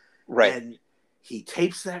call. Right. And he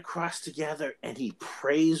tapes that cross together and he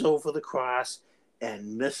prays over the cross.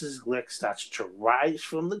 And Mrs. Glick starts to rise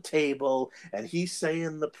from the table, and he's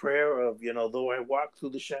saying the prayer of, you know, though I walk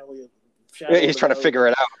through the shadow. He's trying to figure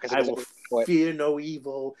it out. I will fear no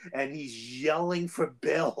evil, and he's yelling for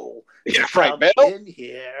Bill to come in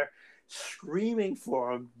here, screaming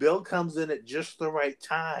for him. Bill comes in at just the right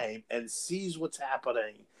time and sees what's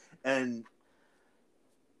happening, and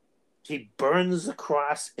he burns the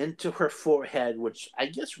cross into her forehead, which I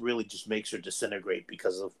guess really just makes her disintegrate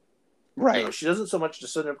because of. Right. You know, she doesn't so much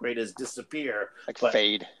disintegrate as disappear. But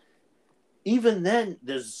fade. Even then,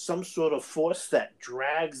 there's some sort of force that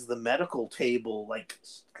drags the medical table like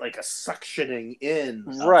a suctioning in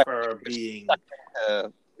of her being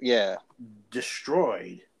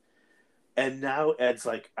destroyed. And now Ed's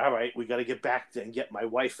like, all right, we got to get back and get my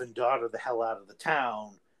wife and daughter the hell out of the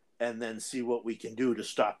town and then see what we can do to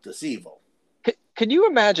stop this evil. Could you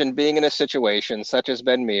imagine being in a situation such as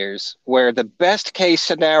Ben Mears, where the best case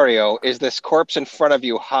scenario is this corpse in front of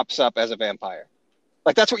you hops up as a vampire?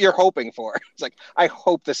 Like, that's what you're hoping for. It's like, I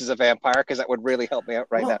hope this is a vampire because that would really help me out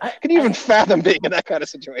now. Can you even fathom being in that kind of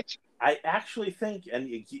situation? I actually think, and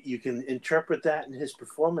you can interpret that in his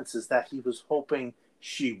performances, that he was hoping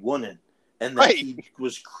she wouldn't, and that he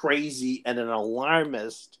was crazy and an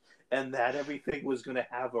alarmist, and that everything was going to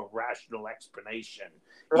have a rational explanation.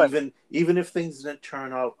 Right. Even if things didn't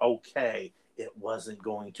turn out okay, it wasn't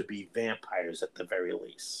going to be vampires at the very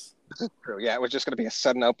least. This is true. Yeah, it was just going to be a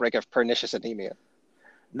sudden outbreak of pernicious anemia.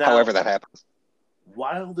 Now, however that happens.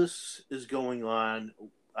 While this is going on,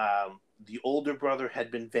 the older brother had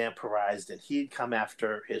been vampirized, and he'd come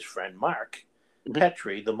after his friend Mark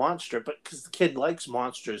Petrie, the monster. But because the kid likes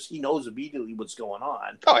monsters, he knows immediately what's going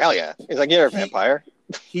on. Oh, hell yeah. He's like, you're a vampire.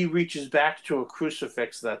 He reaches back to a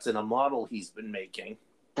crucifix that's in a model he's been making.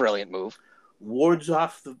 Brilliant move. Wards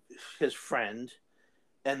off his friend.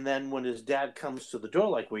 And then when his dad comes to the door,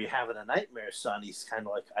 like, were you having a nightmare, son? He's kind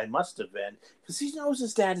of like, I must have been. Because he knows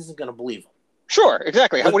his dad isn't going to believe him. Sure,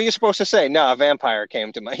 exactly. But what are you supposed to say? No, a vampire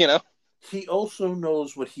came to my, He also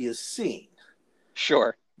knows what he has seen.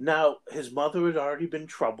 Sure. Now, his mother had already been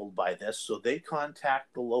troubled by this, so they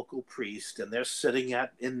contact the local priest, and they're sitting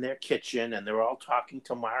in their kitchen, and they're all talking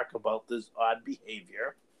to Mark about this odd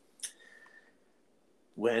behavior.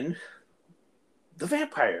 When the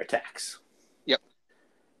vampire attacks.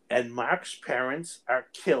 And Mark's parents are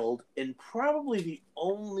killed in probably the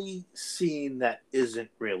only scene that isn't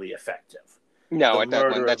really effective. No,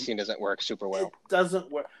 that scene doesn't work super well. It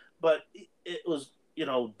doesn't work. But it was,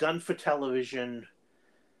 done for television.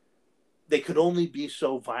 They could only be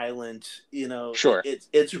so violent. Sure.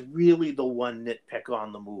 It's really the one nitpick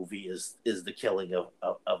on the movie is the killing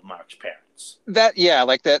of Mark's parents.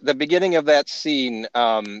 Like the beginning of that scene,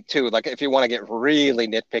 too. Like, if you want to get really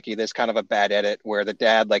nitpicky, there's kind of a bad edit where the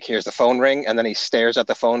dad hears the phone ring and then he stares at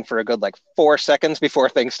the phone for a good 4 seconds before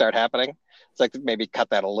things start happening. It's like, maybe cut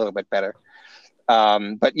that a little bit better.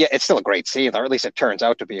 But yeah, it's still a great scene, or at least it turns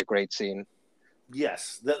out to be a great scene.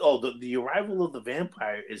 Yes. The arrival of the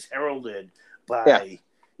vampire is heralded by,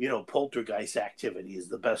 poltergeist activity is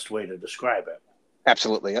the best way to describe it.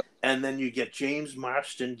 Absolutely, yep. And then you get James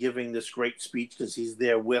Marston giving this great speech because he's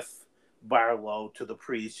there with Barlow to the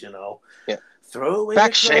priest, Yeah. Throw away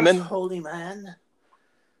back, the cross, shaman. Holy man.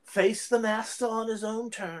 Face the master on his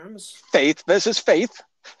own terms. Faith versus faith.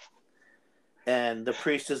 And the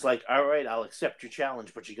priest is like, all right, I'll accept your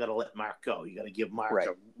challenge, but you got to let Mark go. You got to give Mark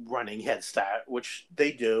a running head start, which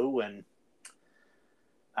they do. And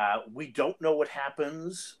we don't know what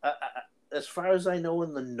happens. As far as I know,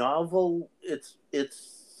 in the novel,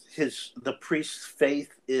 the priest's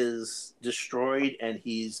faith is destroyed, and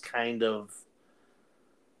he's kind of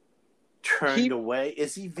turned away.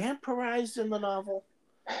 Is he vampirized in the novel?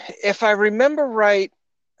 If I remember right,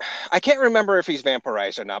 I can't remember if he's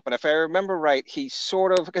vampirized or not, but if I remember right, he's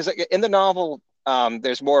sort of, because in the novel,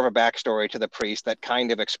 there's more of a backstory to the priest that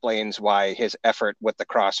kind of explains why his effort with the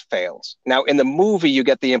cross fails. Now, in the movie, you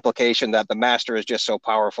get the implication that the master is just so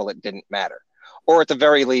powerful it didn't matter. Or at the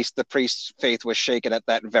very least, the priest's faith was shaken at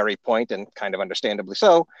that very point, and kind of understandably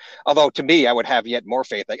so. Although to me, I would have yet more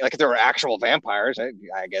faith. Like if there were actual vampires, I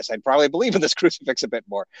guess I'd probably believe in this crucifix a bit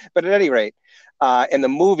more. But at any rate, in the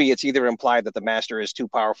movie, it's either implied that the master is too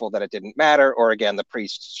powerful that it didn't matter, or again, the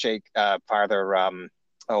priest Father,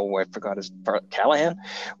 I forgot his, Callahan,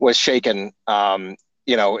 was shaken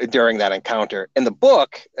during that encounter. In the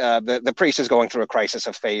book, the priest is going through a crisis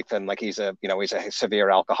of faith, and like he's a severe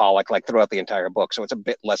alcoholic, like throughout the entire book. So it's a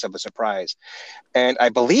bit less of a surprise. And I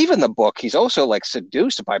believe in the book, he's also like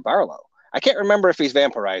seduced by Barlow. I can't remember if he's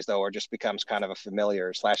vampirized though, or just becomes kind of a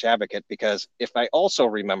familiar / advocate, because if I also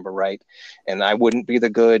remember right, and I would not be the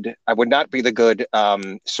good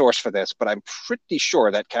source for this, but I'm pretty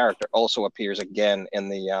sure that character also appears again in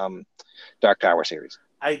the Dark Tower series.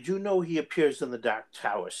 I do know he appears in the Dark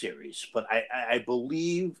Tower series, but I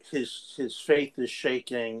believe his faith is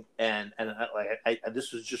shaking, and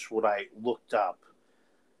this is just what I looked up.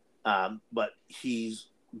 But he's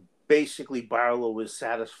basically, Barlow is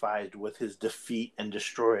satisfied with his defeat and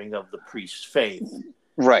destroying of the priest's faith,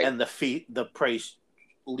 right? And the priest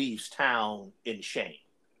leaves town in shame.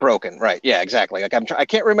 Broken, right? Yeah, exactly. Like I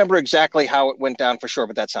can't remember exactly how it went down for sure,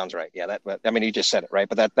 but that sounds right. Yeah, you just said it right,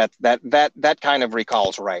 but that kind of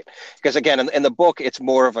recalls right, because again, in the book, it's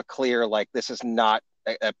more of a clear, like, this is not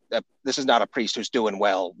a priest who's doing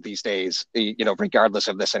well these days, regardless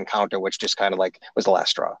of this encounter, which just kind of like was the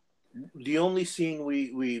last straw. The only scene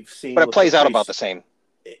we've seen, but it plays out about the same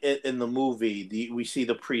in the movie. We see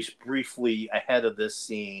the priest briefly ahead of this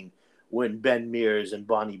scene when Ben Mears and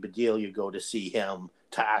Bonnie Bedelia go to see him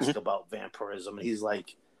to ask about vampirism, and he's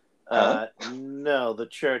like, no, the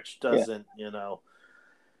church doesn't,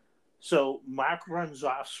 So Mark runs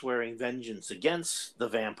off swearing vengeance against the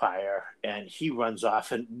vampire, and he runs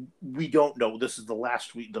off, and we don't know. This is the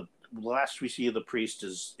last we see of the priest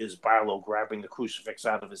is Barlow grabbing the crucifix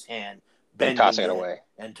out of his hand, and tossing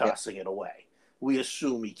it away. We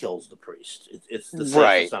assume he kills the priest. It's the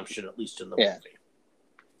safe assumption, at least in the movie.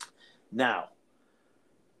 Now,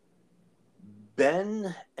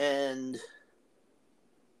 Ben and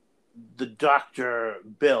the doctor,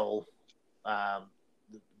 Bill,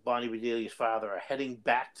 Bonnie Bedelia's father, are heading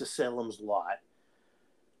back to Salem's Lot,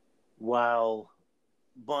 while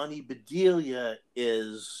Bonnie Bedelia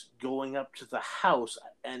is going up to the house,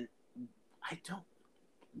 and I don't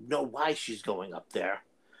know why she's going up there,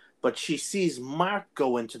 but she sees Mark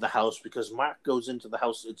go into the house, because Mark goes into the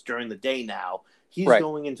house. It's during the day now. He's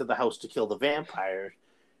going into the house to kill the vampire.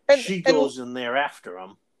 She goes in there after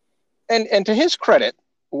him. And to his credit,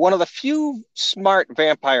 one of the few smart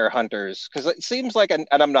vampire hunters, because it seems like, and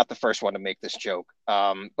I'm not the first one to make this joke,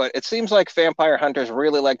 but it seems like vampire hunters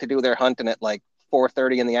really like to do their hunting at like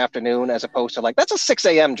 4:30 in the afternoon, as opposed to, like, that's a 6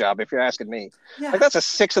 a.m. job, if you're asking me. Yeah. Like, that's a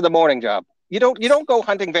 6 a.m. job. You don't go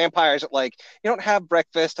hunting vampires at, like, you don't have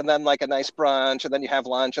breakfast and then like a nice brunch and then you have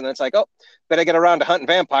lunch and then it's like, oh, better get around to hunting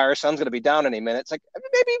vampires. Sun's going to be down any minute. It's like,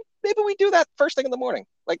 maybe we do that first thing in the morning.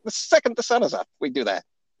 Like, the second the sun is up, we do that.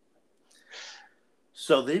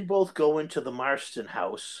 So they both go into the Marston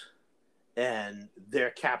house and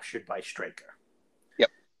they're captured by Straker. Yep.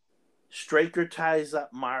 Straker ties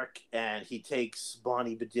up Mark and he takes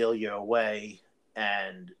Bonnie Bedelia away,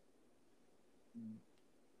 and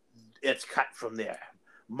it's cut from there.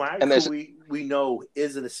 Mark, who we know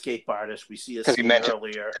is an escape artist. We see a scene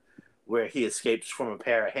earlier where he escapes from a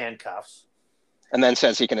pair of handcuffs. And then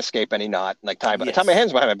says he can escape any knot. Like, tie my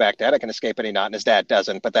hands behind my back, Dad. I can escape any knot. And his dad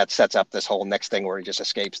doesn't. But that sets up this whole next thing where he just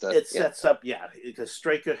escapes It sets up, because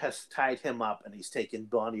Straker has tied him up and he's taken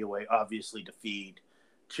Bonnie away, obviously to feed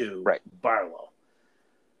to Barlow.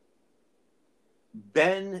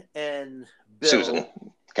 Ben and Bill... Susan,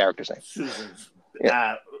 character's name. Susan's...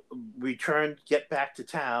 get back to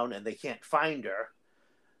town, and they can't find her.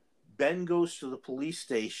 Ben goes to the police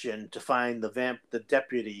station to find the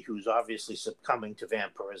deputy who's obviously succumbing to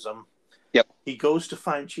vampirism. Yep. He goes to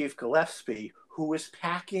find Chief Gillespie, who is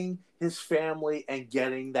packing his family and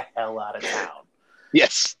getting the hell out of town.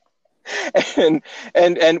 Yes.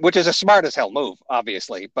 and which is a smart as hell move,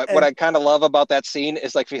 obviously. But what I kind of love about that scene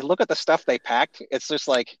is like if you look at the stuff they packed, it's just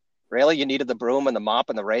like, really, you needed the broom and the mop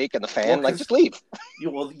and the rake and the fan? Well, like, just leave.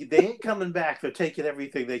 Well, they ain't coming back. They're taking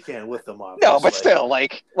everything they can with them. Obviously. No, but still,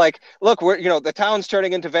 like, look, we're the town's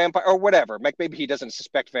turning into vampire or whatever. Maybe he doesn't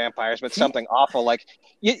suspect vampires, but something awful like.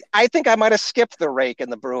 I think I might have skipped the rake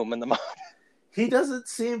and the broom and the mop. He doesn't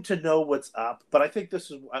seem to know what's up, but I think this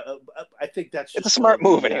is. I think that's just it's a smart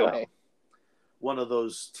move anyway. One of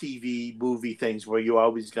those TV movie things where you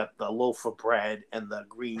always got the loaf of bread and the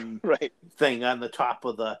green thing on the top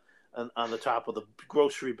of the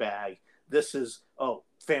grocery bag. This is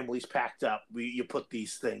family's packed up. You put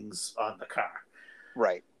these things on the car,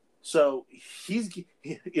 right? So he's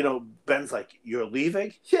Ben's like, you're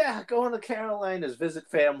leaving? Yeah, going to Carolinas, visit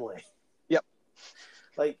family. Yep.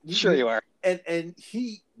 Like sure you are. And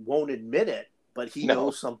he won't admit it, but he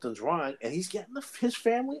knows something's wrong, and he's getting his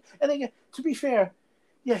family. And again, to be fair,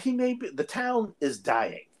 yeah, he may be. The town is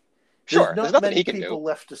dying. Sure, there's nothing he can do. People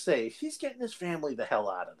left to save. He's getting his family the hell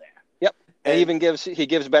out of there. Yep, and he even gives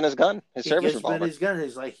Ben his gun, his service revolver. Ben his gun.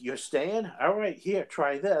 He's like, "You're staying? All right, here,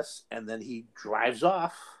 try this." And then he drives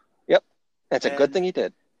off. Yep, that's a good thing he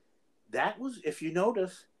did. That was, if you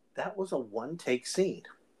notice, that was a one-take scene.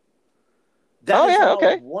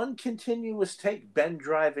 Okay. One continuous take, Ben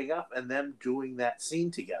driving up and them doing that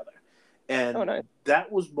scene together. And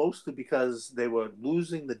that was mostly because they were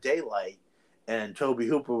losing the daylight, and Tobe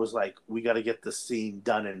Hooper was like, we got to get this scene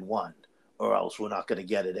done in one, or else we're not going to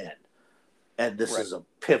get it in. And this is a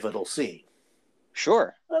pivotal scene.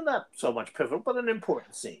 Sure. Well, not so much pivotal, but an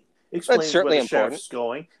important scene. Explains where the sheriff's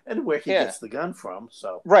going and where he gets the gun from.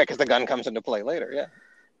 So right, because the gun comes into play later, yeah.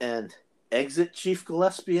 And exit Chief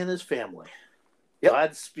Gillespie and his family. Yep.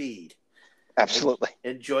 Godspeed. Absolutely.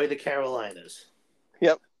 Enjoy the Carolinas.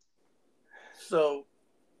 Yep. So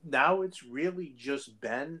now it's really just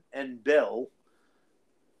Ben and Bill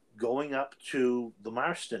going up to the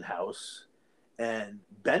Marston house. And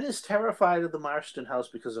Ben is terrified of the Marston house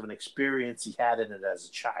because of an experience he had in it as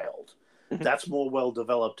a child. Mm-hmm. That's more well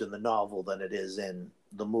developed in the novel than it is in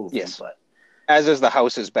the movie. Yes. But as is the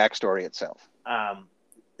house's backstory itself.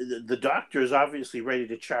 The doctor is obviously ready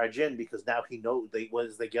to charge in because now he knows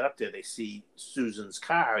as they get up there, they see Susan's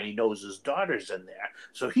car and he knows his daughter's in there.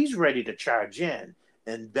 So he's ready to charge in.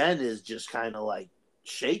 And Ben is just kind of like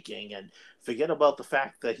shaking and forget about the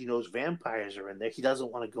fact that he knows vampires are in there. He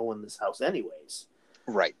doesn't want to go in this house anyways.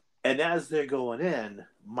 Right. And as they're going in,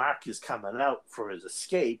 Mark is coming out for his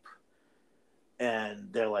escape. And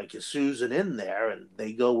they're like, is Susan in there? And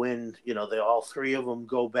they go in, they all three of them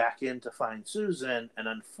go back in to find Susan. And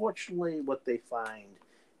unfortunately, what they find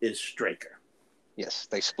is Straker. Yes,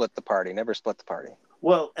 they split the party, never split the party.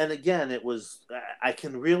 Well, and again, it was, I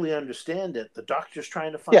can really understand it. The doctor's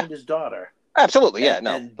trying to find his daughter. Absolutely,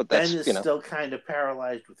 but Ben is still kind of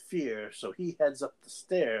paralyzed with fear, so he heads up the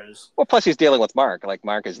stairs. Well, plus he's dealing with Mark. Like,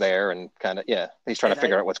 Mark is there and kind of, he's trying to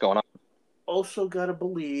figure out what's going on. Also got to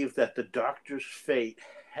believe that the doctor's fate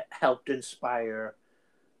helped inspire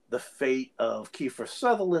the fate of Kiefer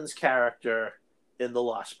Sutherland's character in The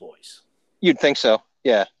Lost Boys. You'd think so,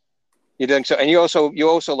 yeah. You think so, and you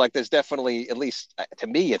also like. There's definitely, at least to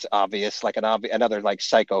me, it's obvious, like another like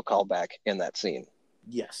Psycho callback in that scene.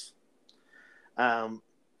 Yes. So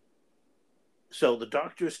the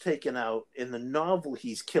doctor's taken out. In the novel,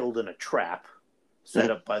 he's killed in a trap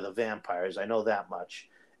set up by the vampires. I know that much.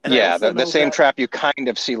 And the same trap you kind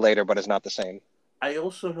of see later, but it's not the same. I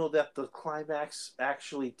also know that the climax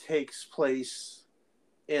actually takes place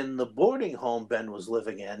in the boarding home Ben was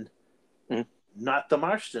living in, not the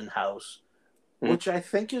Marston house, which I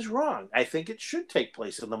think is wrong. I think it should take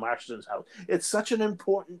place in the Marston's house. It's such an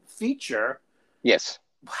important feature. Yes.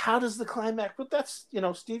 How does the climax? But that's,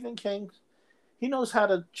 Stephen King, he knows how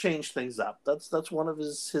to change things up. That's one of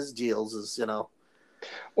his deals is,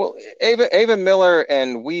 Well, Ava Miller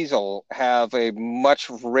and Weasel have a much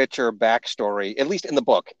richer backstory, at least in the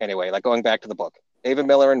book anyway, like going back to the book. Ava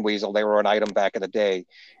Miller and Weasel, they were an item back in the day.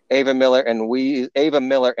 Ava Miller and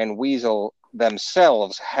Weasel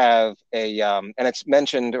themselves have and it's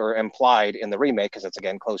mentioned or implied in the remake because it's,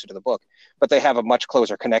 again, closer to the book, but they have a much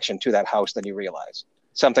closer connection to that house than you realize.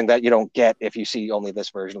 Something that you don't get if you see only this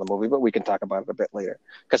version of the movie, but we can talk about it a bit later.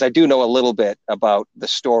 Because I do know a little bit about the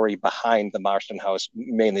story behind the Marston house,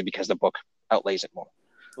 mainly because the book outlays it more.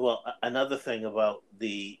 Well, another thing about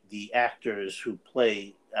the actors who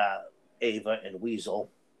play Ava and Weasel,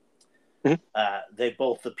 they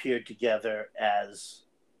both appeared together as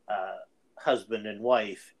husband and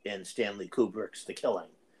wife in Stanley Kubrick's The Killing.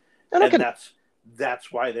 And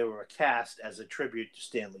that's why they were cast as a tribute to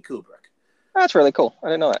Stanley Kubrick. That's really cool. I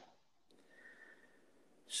didn't know that.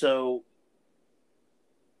 So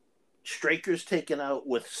Straker's taken out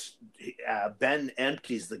with Ben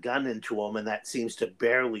empties the gun into him, and that seems to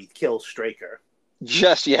barely kill Straker.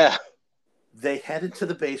 Just, yeah. They head into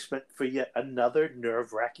the basement for yet another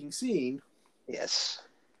nerve-wracking scene. Yes.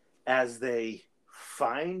 As they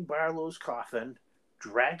find Barlow's coffin,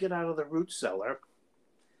 drag it out of the root cellar,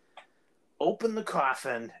 open the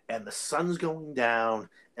coffin, and the sun's going down,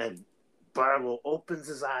 and Barlow opens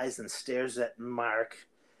his eyes and stares at Mark,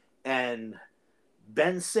 and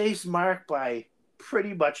Ben saves Mark by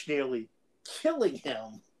pretty much nearly killing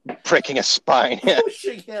him. Pricking his spine.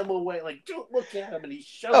 Pushing him away. Like, don't look at him. And he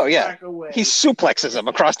shoves Mark away. He suplexes him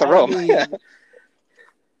across the room.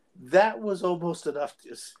 That was almost enough.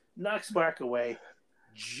 Just knocks Mark away,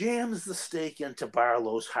 jams the stake into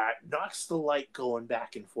Barlow's heart, knocks the light going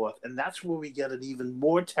back and forth. And that's where we get an even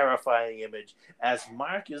more terrifying image. As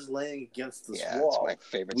Mark is laying against this wall, that's my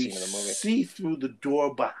favorite scene of the movie. We see through the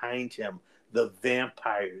door behind him the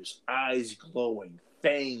vampires, eyes glowing,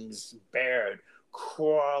 fangs bared,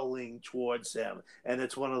 crawling towards him. And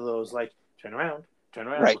it's one of those, like, turn around,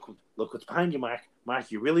 right. Look what's behind you, Mark.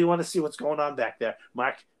 Mark, you really want to see what's going on back there.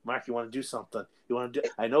 Mark, you want to do something. You want to do.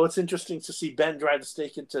 I know it's interesting to see Ben drive the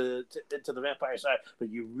stake into the vampire side, but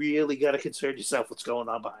you really got to concern yourself what's going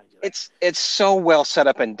on behind you. It's so well set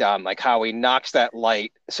up and done, like how he knocks that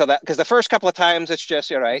light. So that, because the first couple of times it's just,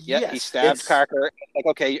 you're right. Yeah, he stabs Harker. Like,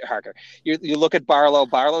 okay, Harker. You look at Barlow.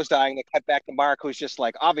 Barlow's dying. They cut back to Mark, who's just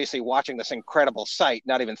like obviously watching this incredible sight,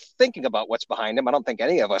 not even thinking about what's behind him. I don't think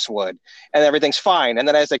any of us would. And everything's fine. And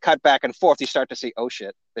then as they cut back and forth, you start to see, oh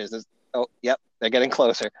shit, there's this. Oh, yep, they're getting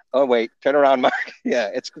closer. Oh, wait, turn around, Mark. Yeah,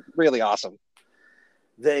 it's really awesome.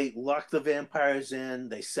 They lock the vampires in.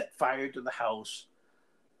 They set fire to the house.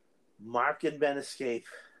 Mark and Ben escape.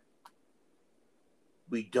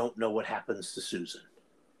 We don't know what happens to Susan.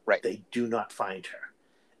 Right. They do not find her.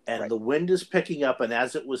 And the wind is picking up, and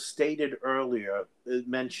as it was stated earlier, it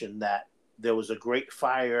mentioned that there was a great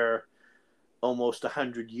fire almost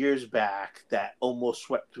 100 years back that almost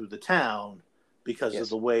swept through the town because of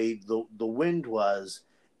the way the wind was.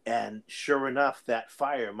 And sure enough, that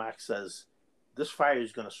fire, Mark says, this fire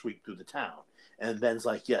is going to sweep through the town. And Ben's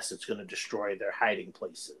like, yes, it's going to destroy their hiding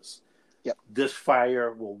places. Yep. This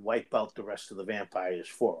fire will wipe out the rest of the vampires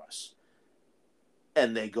for us.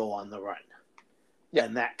 And they go on the run. Yep.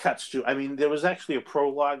 And that cuts to, I mean, there was actually a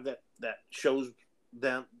prologue that shows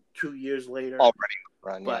them 2 years later. Already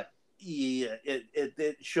run, but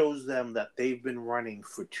it shows them that they've been running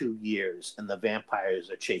for 2 years and the vampires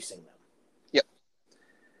are chasing them. Yep.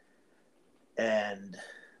 And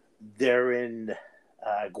they're in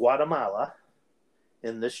Guatemala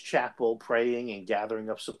in this chapel praying and gathering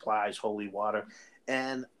up supplies, holy water.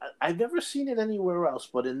 And I've never seen it anywhere else,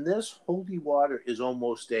 but in this, holy water is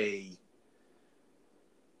almost it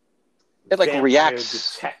like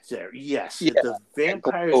reacts detector. Yes. Yeah. The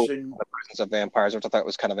vampires in the presence of vampires, which I thought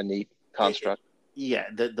was kind of a neat construct.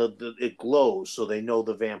 It glows so they know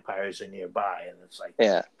the vampires are nearby, and it's like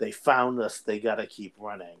they found us, they got to keep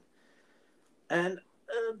running. And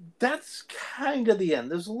that's kind of the end.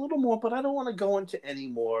 There's a little more, but I don't want to go into any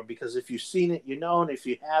more because if you've seen it, you know, and if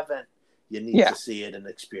you haven't, you need to see it and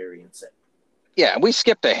experience it. Yeah, we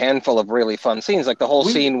skipped a handful of really fun scenes, like the whole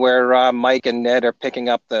scene where Mike and Ned are picking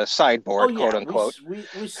up the sideboard, quote unquote.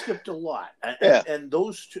 We skipped a lot. And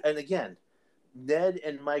those two, and again, Ned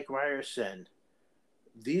and Mike Ryerson,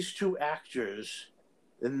 these two actors,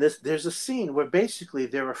 in this, there's a scene where basically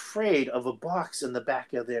they're afraid of a box in the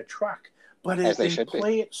back of their truck, but they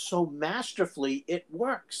play it so masterfully, it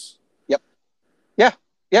works. Yep. Yeah.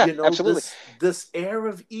 Yeah, you know, absolutely. This air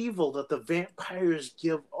of evil that the vampires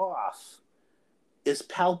give off is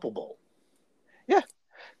palpable. Yeah,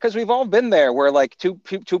 because we've all been there where like two,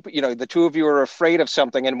 you know, the two of you are afraid of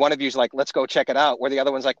something and one of you's like, let's go check it out, where the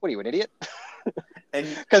other one's like, what are you, an idiot?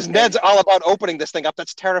 Because Ned's all about opening this thing up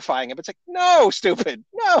that's terrifying him. It's like, no, stupid,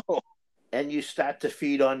 no. And you start to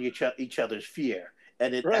feed on each other's fear,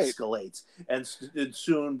 and it escalates. And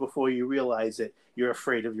soon, before you realize it, you're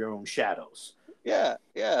afraid of your own shadows. Yeah.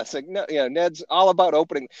 It's like, no, you know, Ned's all about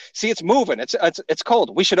opening. See, it's moving. It's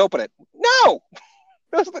cold. We should open it. No.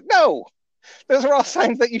 No. Those are all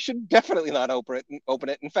signs that you should definitely not open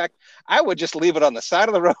it. In fact, I would just leave it on the side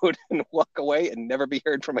of the road and walk away and never be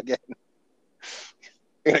heard from again.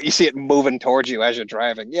 You know, you see it moving towards you as you're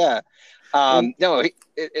driving. Yeah. No. Go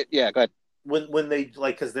ahead. When they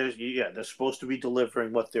because they're supposed to be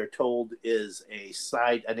delivering what they're told is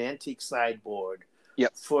an antique sideboard.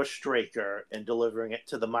 Yep. For Straker and delivering it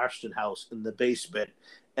to the Marston house in the basement,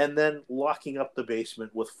 and then locking up the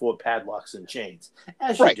basement with 4 padlocks and chains,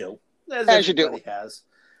 as you do, as you do, has.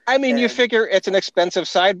 I mean, you figure it's an expensive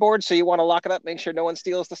sideboard, so you want to lock it up, make sure no one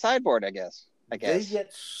steals the sideboard, I guess. They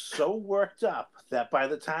get so worked up that by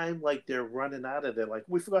the time like they're running out of there, like,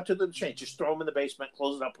 we forgot to do the change. Just throw them in the basement,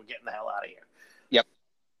 close it up, we're getting the hell out of here. Yep.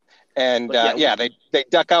 And they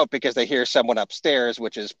duck out because they hear someone upstairs,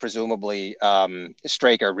 which is presumably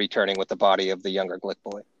Straker returning with the body of the younger Glick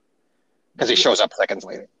boy, because he shows up seconds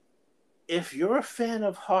later. If you're a fan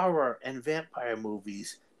of horror and vampire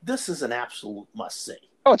movies, this is an absolute must-see.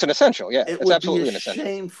 Oh, it's an essential. Yeah, it's absolutely an essential. It would be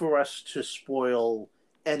a shame for us to spoil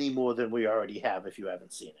any more than we already have if you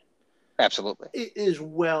haven't seen it. Absolutely. It is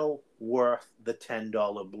well worth the $10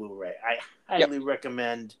 Blu-ray. I highly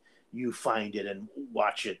recommend you find it and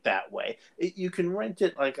watch it that way. You can rent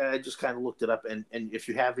it, like I just kind of looked it up, and if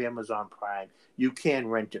you have Amazon Prime, you can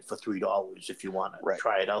rent it for $3 if you want to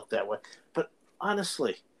try it out that way. But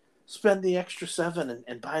honestly, spend the extra $7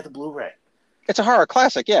 and buy the Blu-ray. It's a horror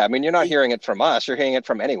classic, yeah. I mean, you're not hearing it from us. You're hearing it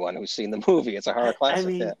from anyone who's seen the movie. It's a horror classic, I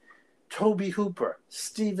mean, Tobe Hooper,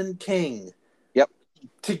 Stephen King,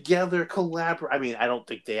 together collaborate. I mean, I don't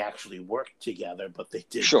think they actually worked together, but they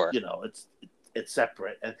did. Sure. You know, it's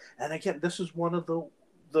separate. And again, this is one of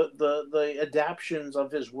the adaptions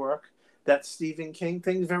of his work that Stephen King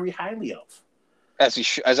thinks very highly of.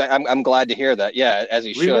 I'm glad to hear that. Yeah, as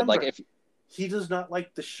he should. Like, if he does not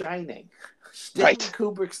like The Shining, Stanley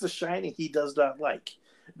Kubrick's The Shining, he does not like.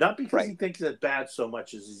 Not because he thinks it's bad so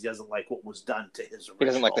much as he doesn't like what was done to his original. He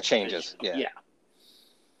doesn't like the changes. Yeah.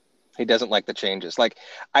 He doesn't like the changes. Like,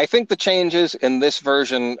 I think the changes in this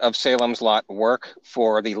version of Salem's Lot work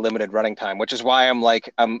for the limited running time, which is why I'm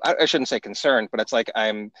like, I shouldn't say concerned, but it's like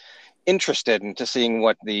I'm interested into seeing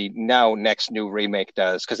what the next new remake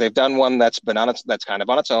does, because they've done one that's been that's kind of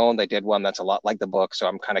on its own. They did one that's a lot like the book, so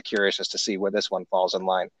I'm kind of curious as to see where this one falls in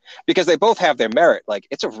line, because they both have their merit. Like,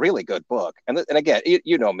 it's a really good book, and again,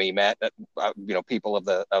 you know me, Matt. People of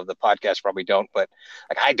the podcast probably don't, but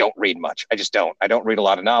like, I don't read much. I just don't. I don't read a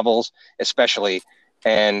lot of novels, especially.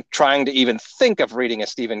 And trying to even think of reading a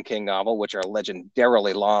Stephen King novel, which are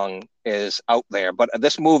legendarily long, is out there. But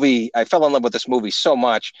this movie, I fell in love with this movie so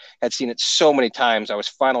much, had seen it so many times, I was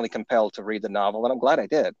finally compelled to read the novel, and I'm glad I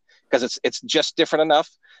did, because it's just different enough,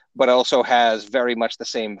 but also has very much the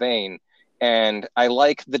same vein. And I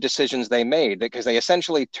like the decisions they made, because they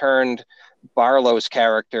essentially turned Barlow's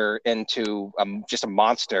character into just a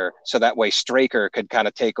monster, so that way Straker could kind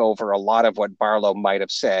of take over a lot of what Barlow might have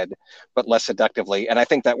said, but less seductively. And I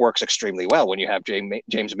think that works extremely well when you have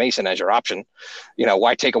James Mason as your option. You know,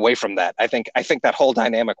 why take away from that? I think that whole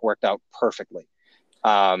dynamic worked out perfectly.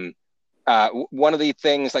 One of the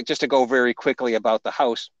things, like, just to go very quickly about the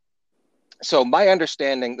house. So my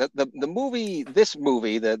understanding that this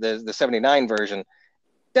movie, the 79 version,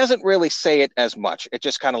 doesn't really say it as much. It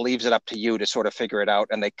just kind of leaves it up to you to sort of figure it out.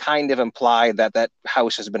 And they kind of imply that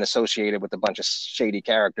house has been associated with a bunch of shady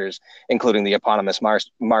characters, including the eponymous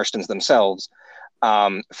Marstons themselves,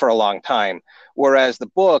 for a long time. Whereas the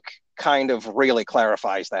book kind of really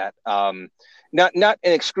clarifies that. Not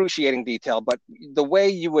in excruciating detail, but the way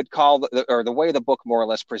you would call the way the book more or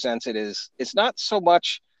less presents it is, it's not so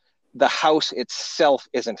much the house itself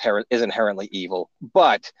is inherently evil,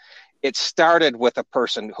 but it started with a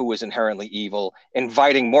person who was inherently evil,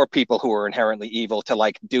 inviting more people who were inherently evil to,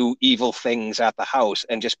 like, do evil things at the house,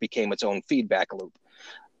 and just became its own feedback loop.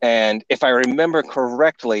 And if I remember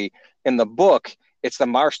correctly, in the book, it's the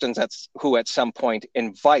Marstons who at some point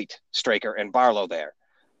invite Straker and Barlow there,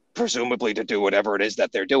 presumably to do whatever it is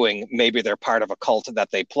that they're doing. Maybe they're part of a cult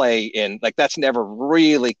that they play in. Like, that's never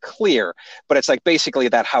really clear, but it's like, basically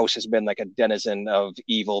that house has been like a denizen of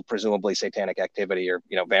evil, presumably satanic activity, or,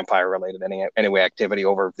 you know, vampire related anyway activity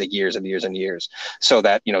over the years and years and years, so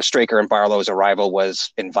that, you know, Straker and Barlow's arrival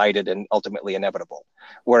was invited and ultimately inevitable.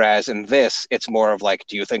 Whereas in this, it's more of like,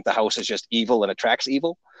 do you think the house is just evil and attracts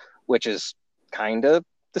evil, which is kind of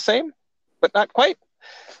the same, but not quite.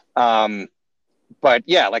 But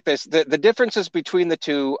yeah, like this, the differences between the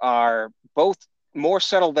two are both more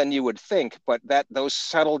subtle than you would think, but those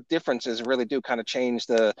subtle differences really do kind of change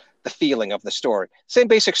the feeling of the story. Same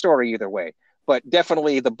basic story either way, but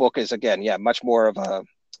definitely the book is, again, much more of a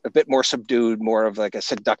bit more subdued, more of like a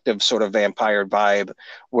seductive sort of vampire vibe,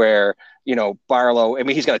 where, you know, Barlow, I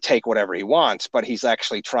mean, he's going to take whatever he wants, but he's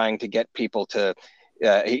actually trying to get people to,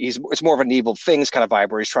 it's more of an evil things kind of vibe,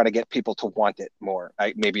 where he's trying to get people to want it more.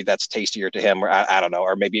 Maybe that's tastier to him, or I don't know,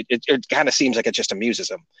 or maybe it kind of seems like it just amuses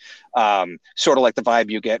him. Sort of like the vibe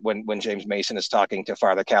you get when James Mason is talking to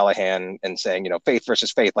Father Callahan and saying, you know, faith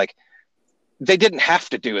versus faith. Like, they didn't have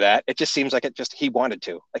to do that. It just seems like he wanted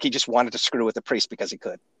to. Like, he just wanted to screw with the priest because he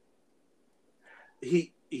could.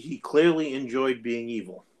 He clearly enjoyed being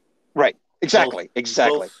evil. Right. Exactly.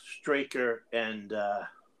 Both Straker and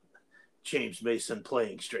James Mason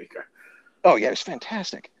playing Straker. Oh yeah, it was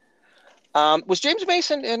fantastic. Was James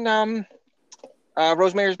Mason in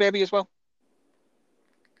Rosemary's Baby as well?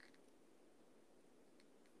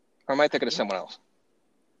 Or am I thinking of someone else?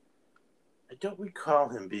 I don't recall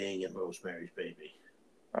him being in Rosemary's Baby.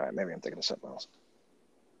 All right, maybe I'm thinking of something else.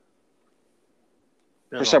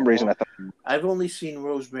 For some reason, I thought I've only seen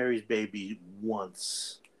Rosemary's Baby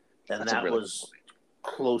once, and that was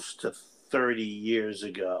close to 30 years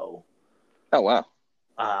ago. Oh wow!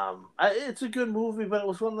 It's a good movie, but it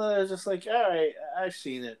was one that I was just like, all right, I've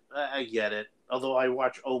seen it, I get it. Although I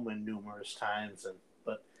watched Omen numerous times,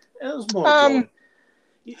 but it was more.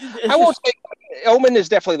 I won't say Omen is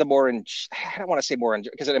definitely the more. I don't want to say more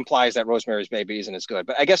because it implies that Rosemary's Baby isn't as good.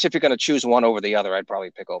 But I guess if you're going to choose one over the other, I'd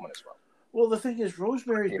probably pick Omen as well. Well, the thing is,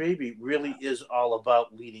 Rosemary's Baby really is all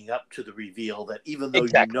about leading up to the reveal that even though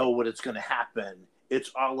you know what it's going to happen,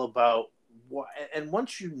 it's all about what. And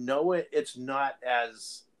once you know it, it's not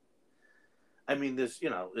as. I mean,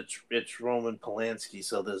 it's Roman Polanski,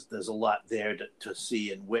 so there's a lot there to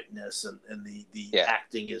see and witness, and the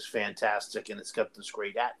acting is fantastic, and it's got this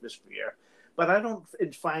great atmosphere. But I don't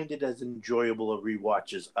find it as enjoyable a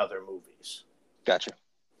rewatch as other movies. Gotcha.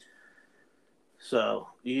 So,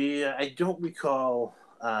 yeah, I don't recall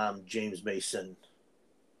James Mason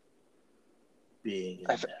being in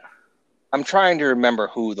there. I'm trying to remember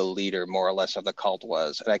who the leader, more or less, of the cult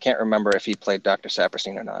was. And I can't remember if he played Dr.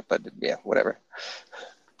 Saperstein or not, but yeah, whatever.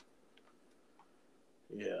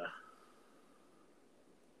 Yeah.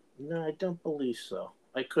 No, I don't believe so.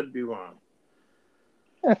 I could be wrong.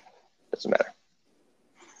 Doesn't matter.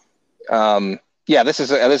 Yeah, this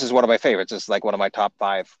is one of my favorites. It's like one of my top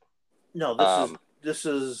 5. No, this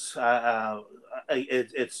is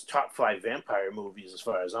it's top 5 vampire movies as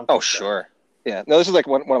far as I'm concerned. Oh, sure. Yeah, no, this is like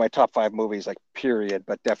one of my top 5 movies, like period,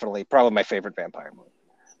 but definitely probably my favorite vampire movie,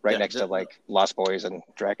 next to like Lost Boys and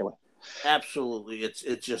Dracula. Absolutely, it's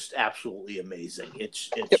just absolutely amazing.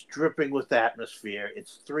 It's dripping with atmosphere.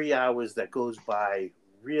 It's 3 hours that goes by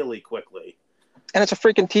really quickly, and it's a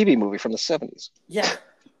freaking TV movie from the 70s. Yeah.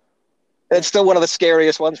 It's still one of the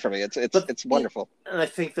scariest ones for me. It's wonderful. And I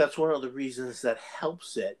think that's one of the reasons that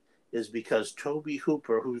helps it is because Tobe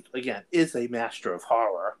Hooper, who, again, is a master of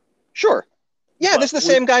horror. Sure. Yeah, this is the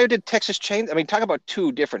same guy who did Texas Chainsaw. I mean, talk about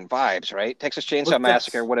 2 different vibes, right? Texas Chainsaw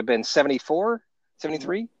Massacre would have been 74,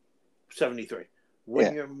 73? 73.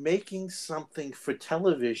 When you're making something for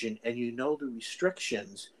television and you know the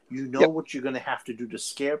restrictions, you know what you're going to have to do to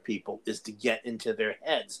scare people is to get into their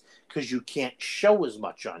heads because you can't show as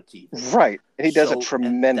much on TV. Right. And he does a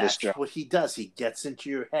tremendous job. That's what he does. He gets into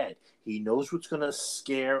your head. He knows what's going to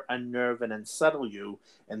scare, unnerve, and unsettle you,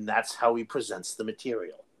 and that's how he presents the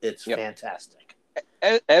material. It's fantastic.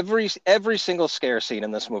 Every single scare scene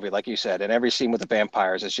in this movie, like you said, and every scene with the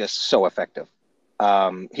vampires is just so effective.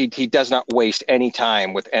 He does not waste any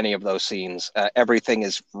time with any of those scenes. Everything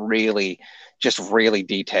is really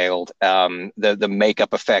detailed. The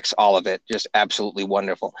makeup effects, all of it, just absolutely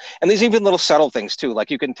wonderful. And there's even little subtle things too. Like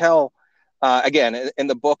you can tell, again, in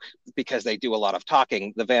the book, because they do a lot of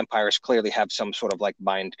talking, the vampires clearly have some sort of like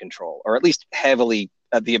mind control, or at least heavily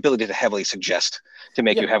the ability to heavily suggest, to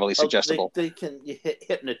make you heavily suggestible. They can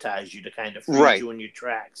hypnotize you to kind of freeze you in your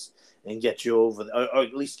tracks and get you over, or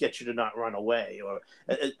at least get you to not run away, or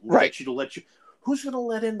get you to let you. Who's going to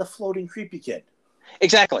let in the floating creepy kid?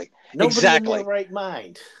 Exactly. Nobody in their right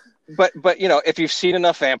mind. But if you've seen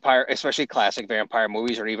enough vampire, especially classic vampire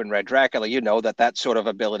movies, or even read Dracula, you know that sort of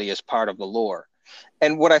ability is part of the lore.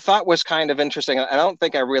 And what I thought was kind of interesting, I don't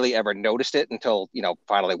think I really ever noticed it until,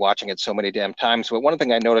 finally watching it so many damn times. But one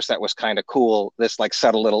thing I noticed that was kind of cool, this like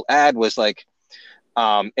subtle little ad, was like,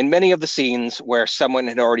 in many of the scenes where someone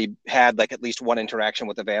had already had like at least one interaction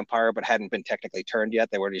with a vampire but hadn't been technically turned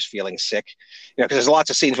yet, they were just feeling sick, because there's lots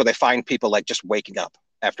of scenes where they find people like just waking up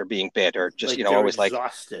after being bit, or just like always like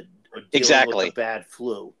exhausted, or dealing with a bad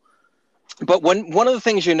flu. But one of the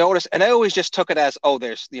things you notice, and I always just took it as,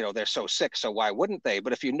 they're so sick, so why wouldn't they?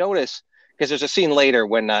 But if you notice, because there's a scene later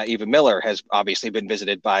when Eva Miller has obviously been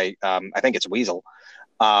visited by I think it's Weasel.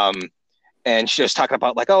 And she was talking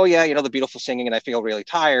about like, oh yeah, the beautiful singing, and I feel really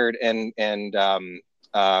tired. And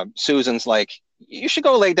Susan's like, you should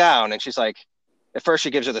go lay down. And she's like, at first she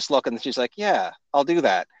gives her this look, and she's like, yeah, I'll do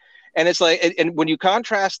that. And it's like, and when you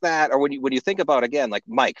contrast that, or when you think about, again, like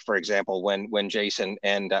Mike, for example, when Jason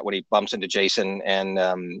and when he bumps into Jason and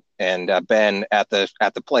Ben at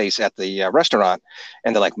the place, at the restaurant,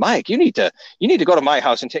 and they're like, Mike, you need to go to my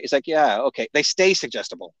house, and he's like, yeah, okay. They stay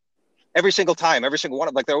suggestible. Every single time, every single one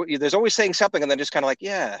of, like, there's always saying something and then just kind of like,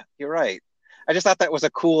 yeah, you're right. I just thought that was a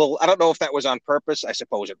cool. I don't know if that was on purpose. I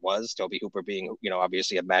suppose it was. Tobe Hooper being,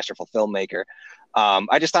 obviously a masterful filmmaker.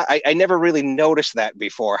 I just thought I never really noticed that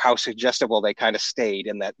before. How suggestible they kind of stayed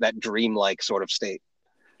in that dreamlike sort of state.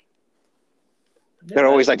 Yeah, they're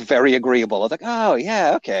always like very agreeable. I was like, oh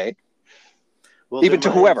yeah, okay. Well, even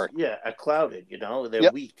to whoever. Yeah, are clouded.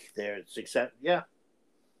 They're weak. They're success. Yeah.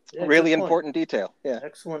 Really important detail. Yeah.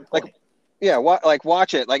 Excellent point.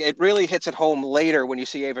 Watch it. Like, it really hits it home later when you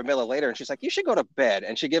see Ava Miller later, and she's like, you should go to bed.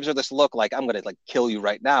 And she gives her this look like, I'm going to like kill you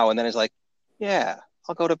right now. And then it's like, yeah,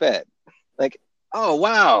 I'll go to bed. Like, oh,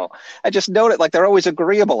 wow. I just noted, like, they're always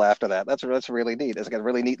agreeable after that. That's really neat. It's got a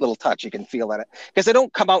really neat little touch. You can feel that. Because they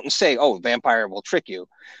don't come out and say, oh, vampire will trick you.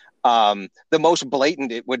 The most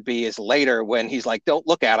blatant it would be is later when he's like, don't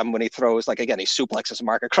look at him, when he throws, like, again, he suplexes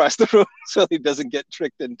Mark across the room so he doesn't get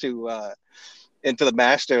tricked into the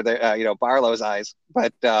master there, Barlow's eyes.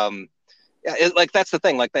 But that's the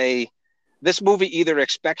thing. Like, this movie either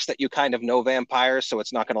expects that you kind of know vampires, so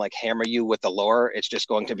it's not going to like hammer you with the lore. It's just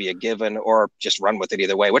going to be a given, or just run with it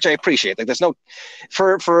either way, which I appreciate. Like, there's no,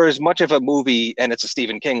 for as much of a movie, and it's a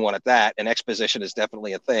Stephen King one at that, and exposition is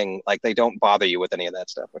definitely a thing. Like, they don't bother you with any of that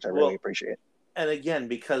stuff, which I really appreciate. And again,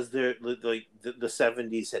 because they're like the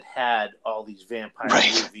 70s had all these vampire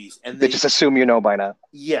movies, and they just assume by now.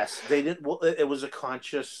 Yes, they didn't. Well, it was a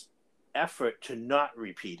conscious effort to not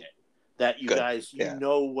repeat it. That you guys,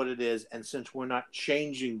 know what it is, and since we're not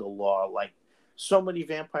changing the law, like so many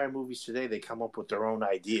vampire movies today, they come up with their own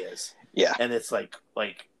ideas. Yeah, and it's like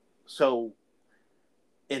so.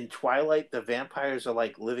 In Twilight, the vampires are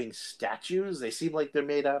like living statues. They seem like they're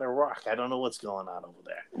made out of rock. I don't know what's going on over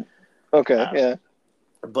there. Okay, yeah.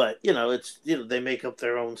 But, it's, they make up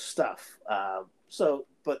their own stuff.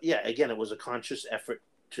 But yeah, again, it was a conscious effort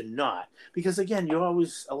to not. Because, again, you're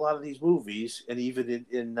always, a lot of these movies, and even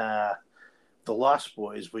in The Lost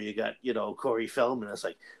Boys, where you got, Corey Feldman, it's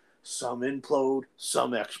like, some implode,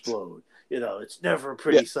 some explode. It's never a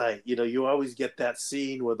pretty sight. You always get that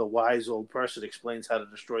scene where the wise old person explains how to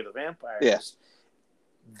destroy the vampires. Yeah.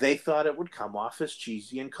 They thought it would come off as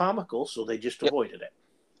cheesy and comical, so they just avoided it.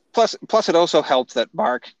 Plus, it also helped that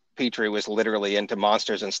Mark Petrie was literally into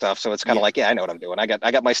monsters and stuff, so it's kind of like, I know what I'm doing. I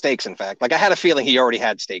got my stakes. In fact, like, I had a feeling he already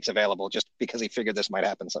had stakes available just because he figured this might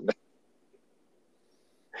happen someday.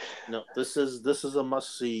 No, this is a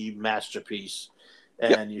must-see masterpiece,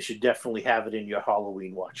 and you should definitely have it in your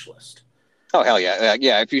Halloween watch list. Oh, hell yeah.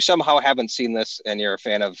 If you somehow haven't seen this and you're a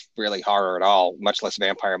fan of really horror at all, much less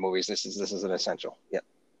vampire movies, this is an essential. Yep.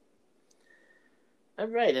 All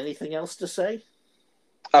right. Anything else to say?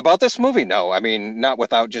 About this movie? No. I mean, not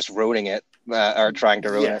without just ruining it or trying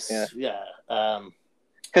to ruin it. Yeah.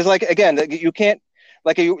 Because, like, again, you can't,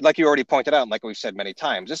 like you already pointed out, and like we've said many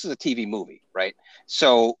times, this is a TV movie, right?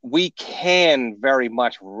 So we can very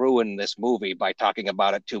much ruin this movie by talking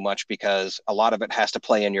about it too much, because a lot of it has to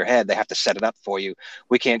play in your head. They have to set it up for you.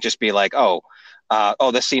 We can't just be like,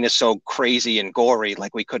 this scene is so crazy and gory,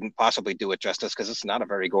 like we couldn't possibly do it justice, because it's not a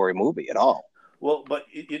very gory movie at all. Well, but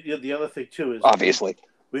the other thing too is, obviously,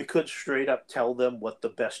 we could straight up tell them what the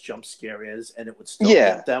best jump scare is, and it would still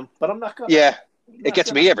get them. But I'm not gonna. Yeah. It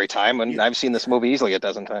gets me every time, and I've seen this movie easily a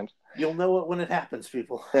dozen times. You'll know it when it happens,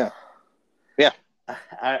 people. Yeah.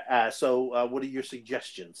 So what are your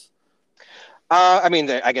suggestions? I mean,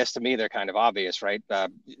 I guess to me, they're kind of obvious, right?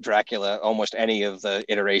 Dracula, almost any of the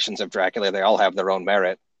iterations of Dracula, they all have their own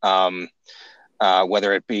merit.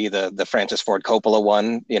 Whether it be the Francis Ford Coppola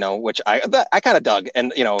one, which I kind of dug.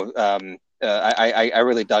 And, I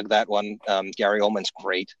really dug that one. Gary Oldman's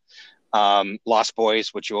great. Lost Boys,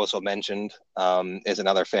 which you also mentioned, is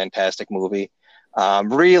another fantastic movie.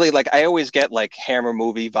 Really, like, I always get like Hammer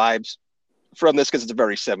movie vibes from this, because it's a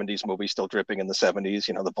very 70s movie, still dripping in the 70s.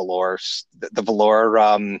 The velour,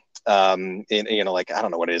 like, I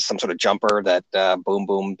don't know what it is, some sort of jumper that Boom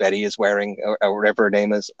Boom Betty is wearing, or whatever her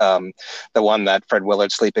name is. The one that Fred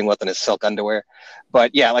Willard's sleeping with in his silk underwear.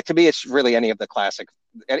 But yeah, like, to me, it's really any of the classic,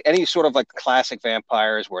 any sort of like classic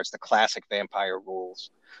vampires where it's the classic vampire rules.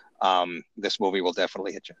 This movie will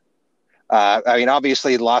definitely hit you. I mean,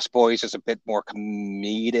 obviously, Lost Boys is a bit more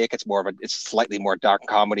comedic. It's slightly more dark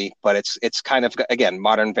comedy, but it's kind of, again,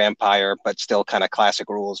 modern vampire, but still kind of classic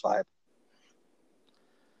rules vibe.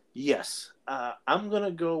 Yes. I'm going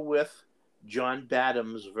to go with John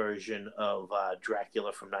Badham's version of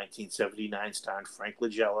Dracula from 1979, starring Frank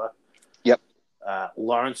Langella. Yep.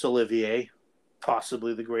 Laurence Olivier,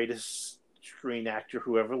 possibly the greatest screen actor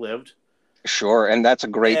who ever lived. Sure, and that's a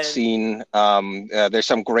great scene. There's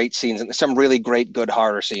some great scenes and some really great, good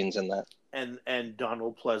horror scenes in that. And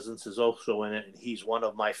Donald Pleasance is also in it, and he's one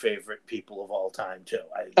of my favorite people of all time too.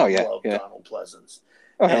 I love Donald Pleasance.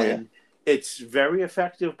 Oh, and It's very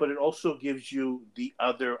effective, but it also gives you the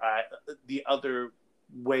other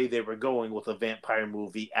way they were going with a vampire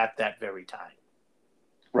movie at that very time.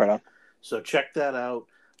 Right on. So check that out.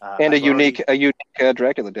 And a unique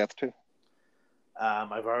Dracula death too.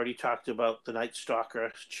 I've already talked about The Night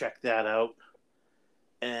Stalker. Check that out.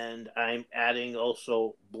 And I'm adding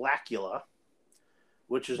also Blackula,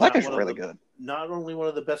 which is not only one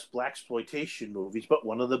of the best blaxploitation movies, but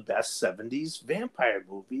one of the best 70s vampire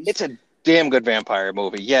movies. It's a damn good vampire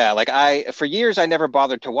movie. Yeah, like for years I never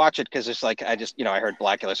bothered to watch it because it's like I heard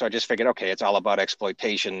Blackula, so I just figured, okay, it's all about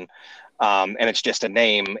exploitation, and it's just a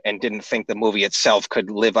name, and didn't think the movie itself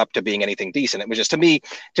could live up to being anything decent. It was just to me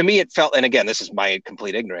it felt, and again, this is my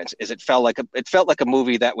complete ignorance, is it felt like a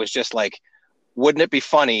movie that was just like, wouldn't it be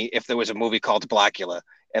funny if there was a movie called Blackula,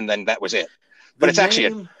 and then that was it. But it's actually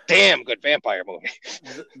a damn good vampire movie.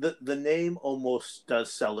 The name almost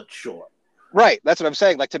does sell it short. Right. That's what I'm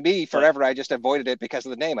saying. Like, to me, forever, I just avoided it because of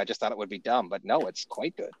the name. I just thought it would be dumb. But no, it's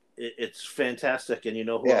quite good. It's fantastic. And you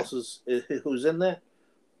know who else who's in that?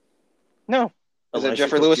 No. Is it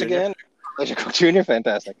Jeffrey Lewis again? Elijah Cook Jr.?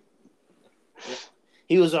 Fantastic. Yeah.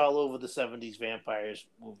 He was all over the 70s vampires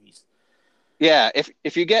movies. Yeah,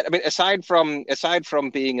 if you get, I mean, aside from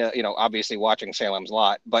being obviously watching Salem's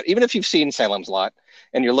Lot, but even if you've seen Salem's Lot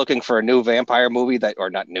and you're looking for a new vampire movie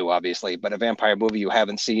or not new, obviously, but a vampire movie you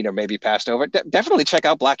haven't seen or maybe passed over, definitely check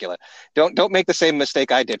out Blackula. Don't make the same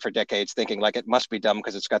mistake I did for decades, thinking like it must be dumb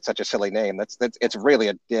because it's got such a silly name. It's really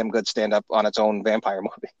a damn good stand up on its own vampire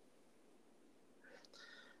movie.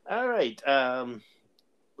 All right,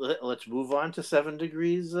 let's move on to 7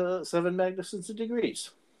 Magnificent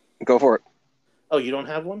Degrees. Go for it. Oh, you don't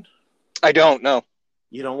have one? I don't know.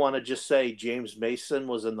 You don't want to just say James Mason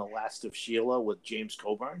was in The Last of Sheila with James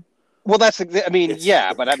Coburn? Well, but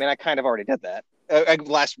I kind of already did that. But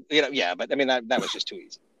I mean, that was just too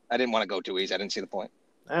easy. I didn't want to go too easy. I didn't see the point.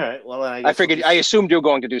 All right. Well, I assumed you were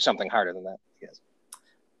going to do something harder than that. Yes.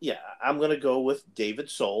 Yeah, I'm going to go with David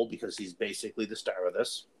Soul because he's basically the star of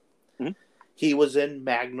this. Mm-hmm. He was in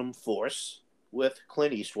Magnum Force with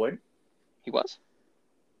Clint Eastwood. He was?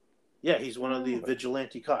 Yeah, he's one of the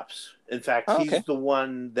vigilante cops. In fact, he's the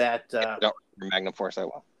one that... I don't remember Magnum Force that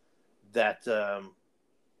well. That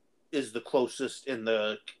is the closest in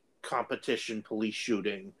the police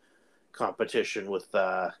shooting competition with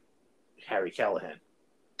Harry Callahan.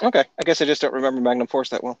 Okay, I guess I just don't remember Magnum Force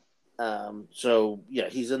that well. So, yeah,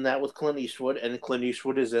 he's in that with Clint Eastwood, and Clint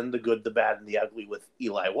Eastwood is in The Good, the Bad, and the Ugly with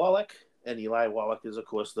Eli Wallach, and Eli Wallach is, of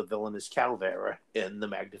course, the villainous Calvera in The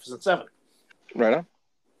Magnificent Seven. Right on.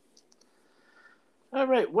 All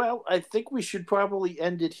right. Well, I think we should probably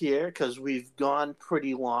end it here because we've gone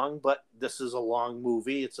pretty long, but this is a long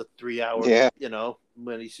movie. It's a 3-hour,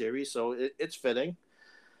 miniseries, so it's fitting.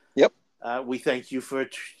 Yep. We thank you for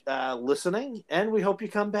listening, and we hope you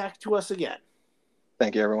come back to us again.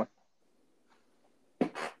 Thank you, everyone.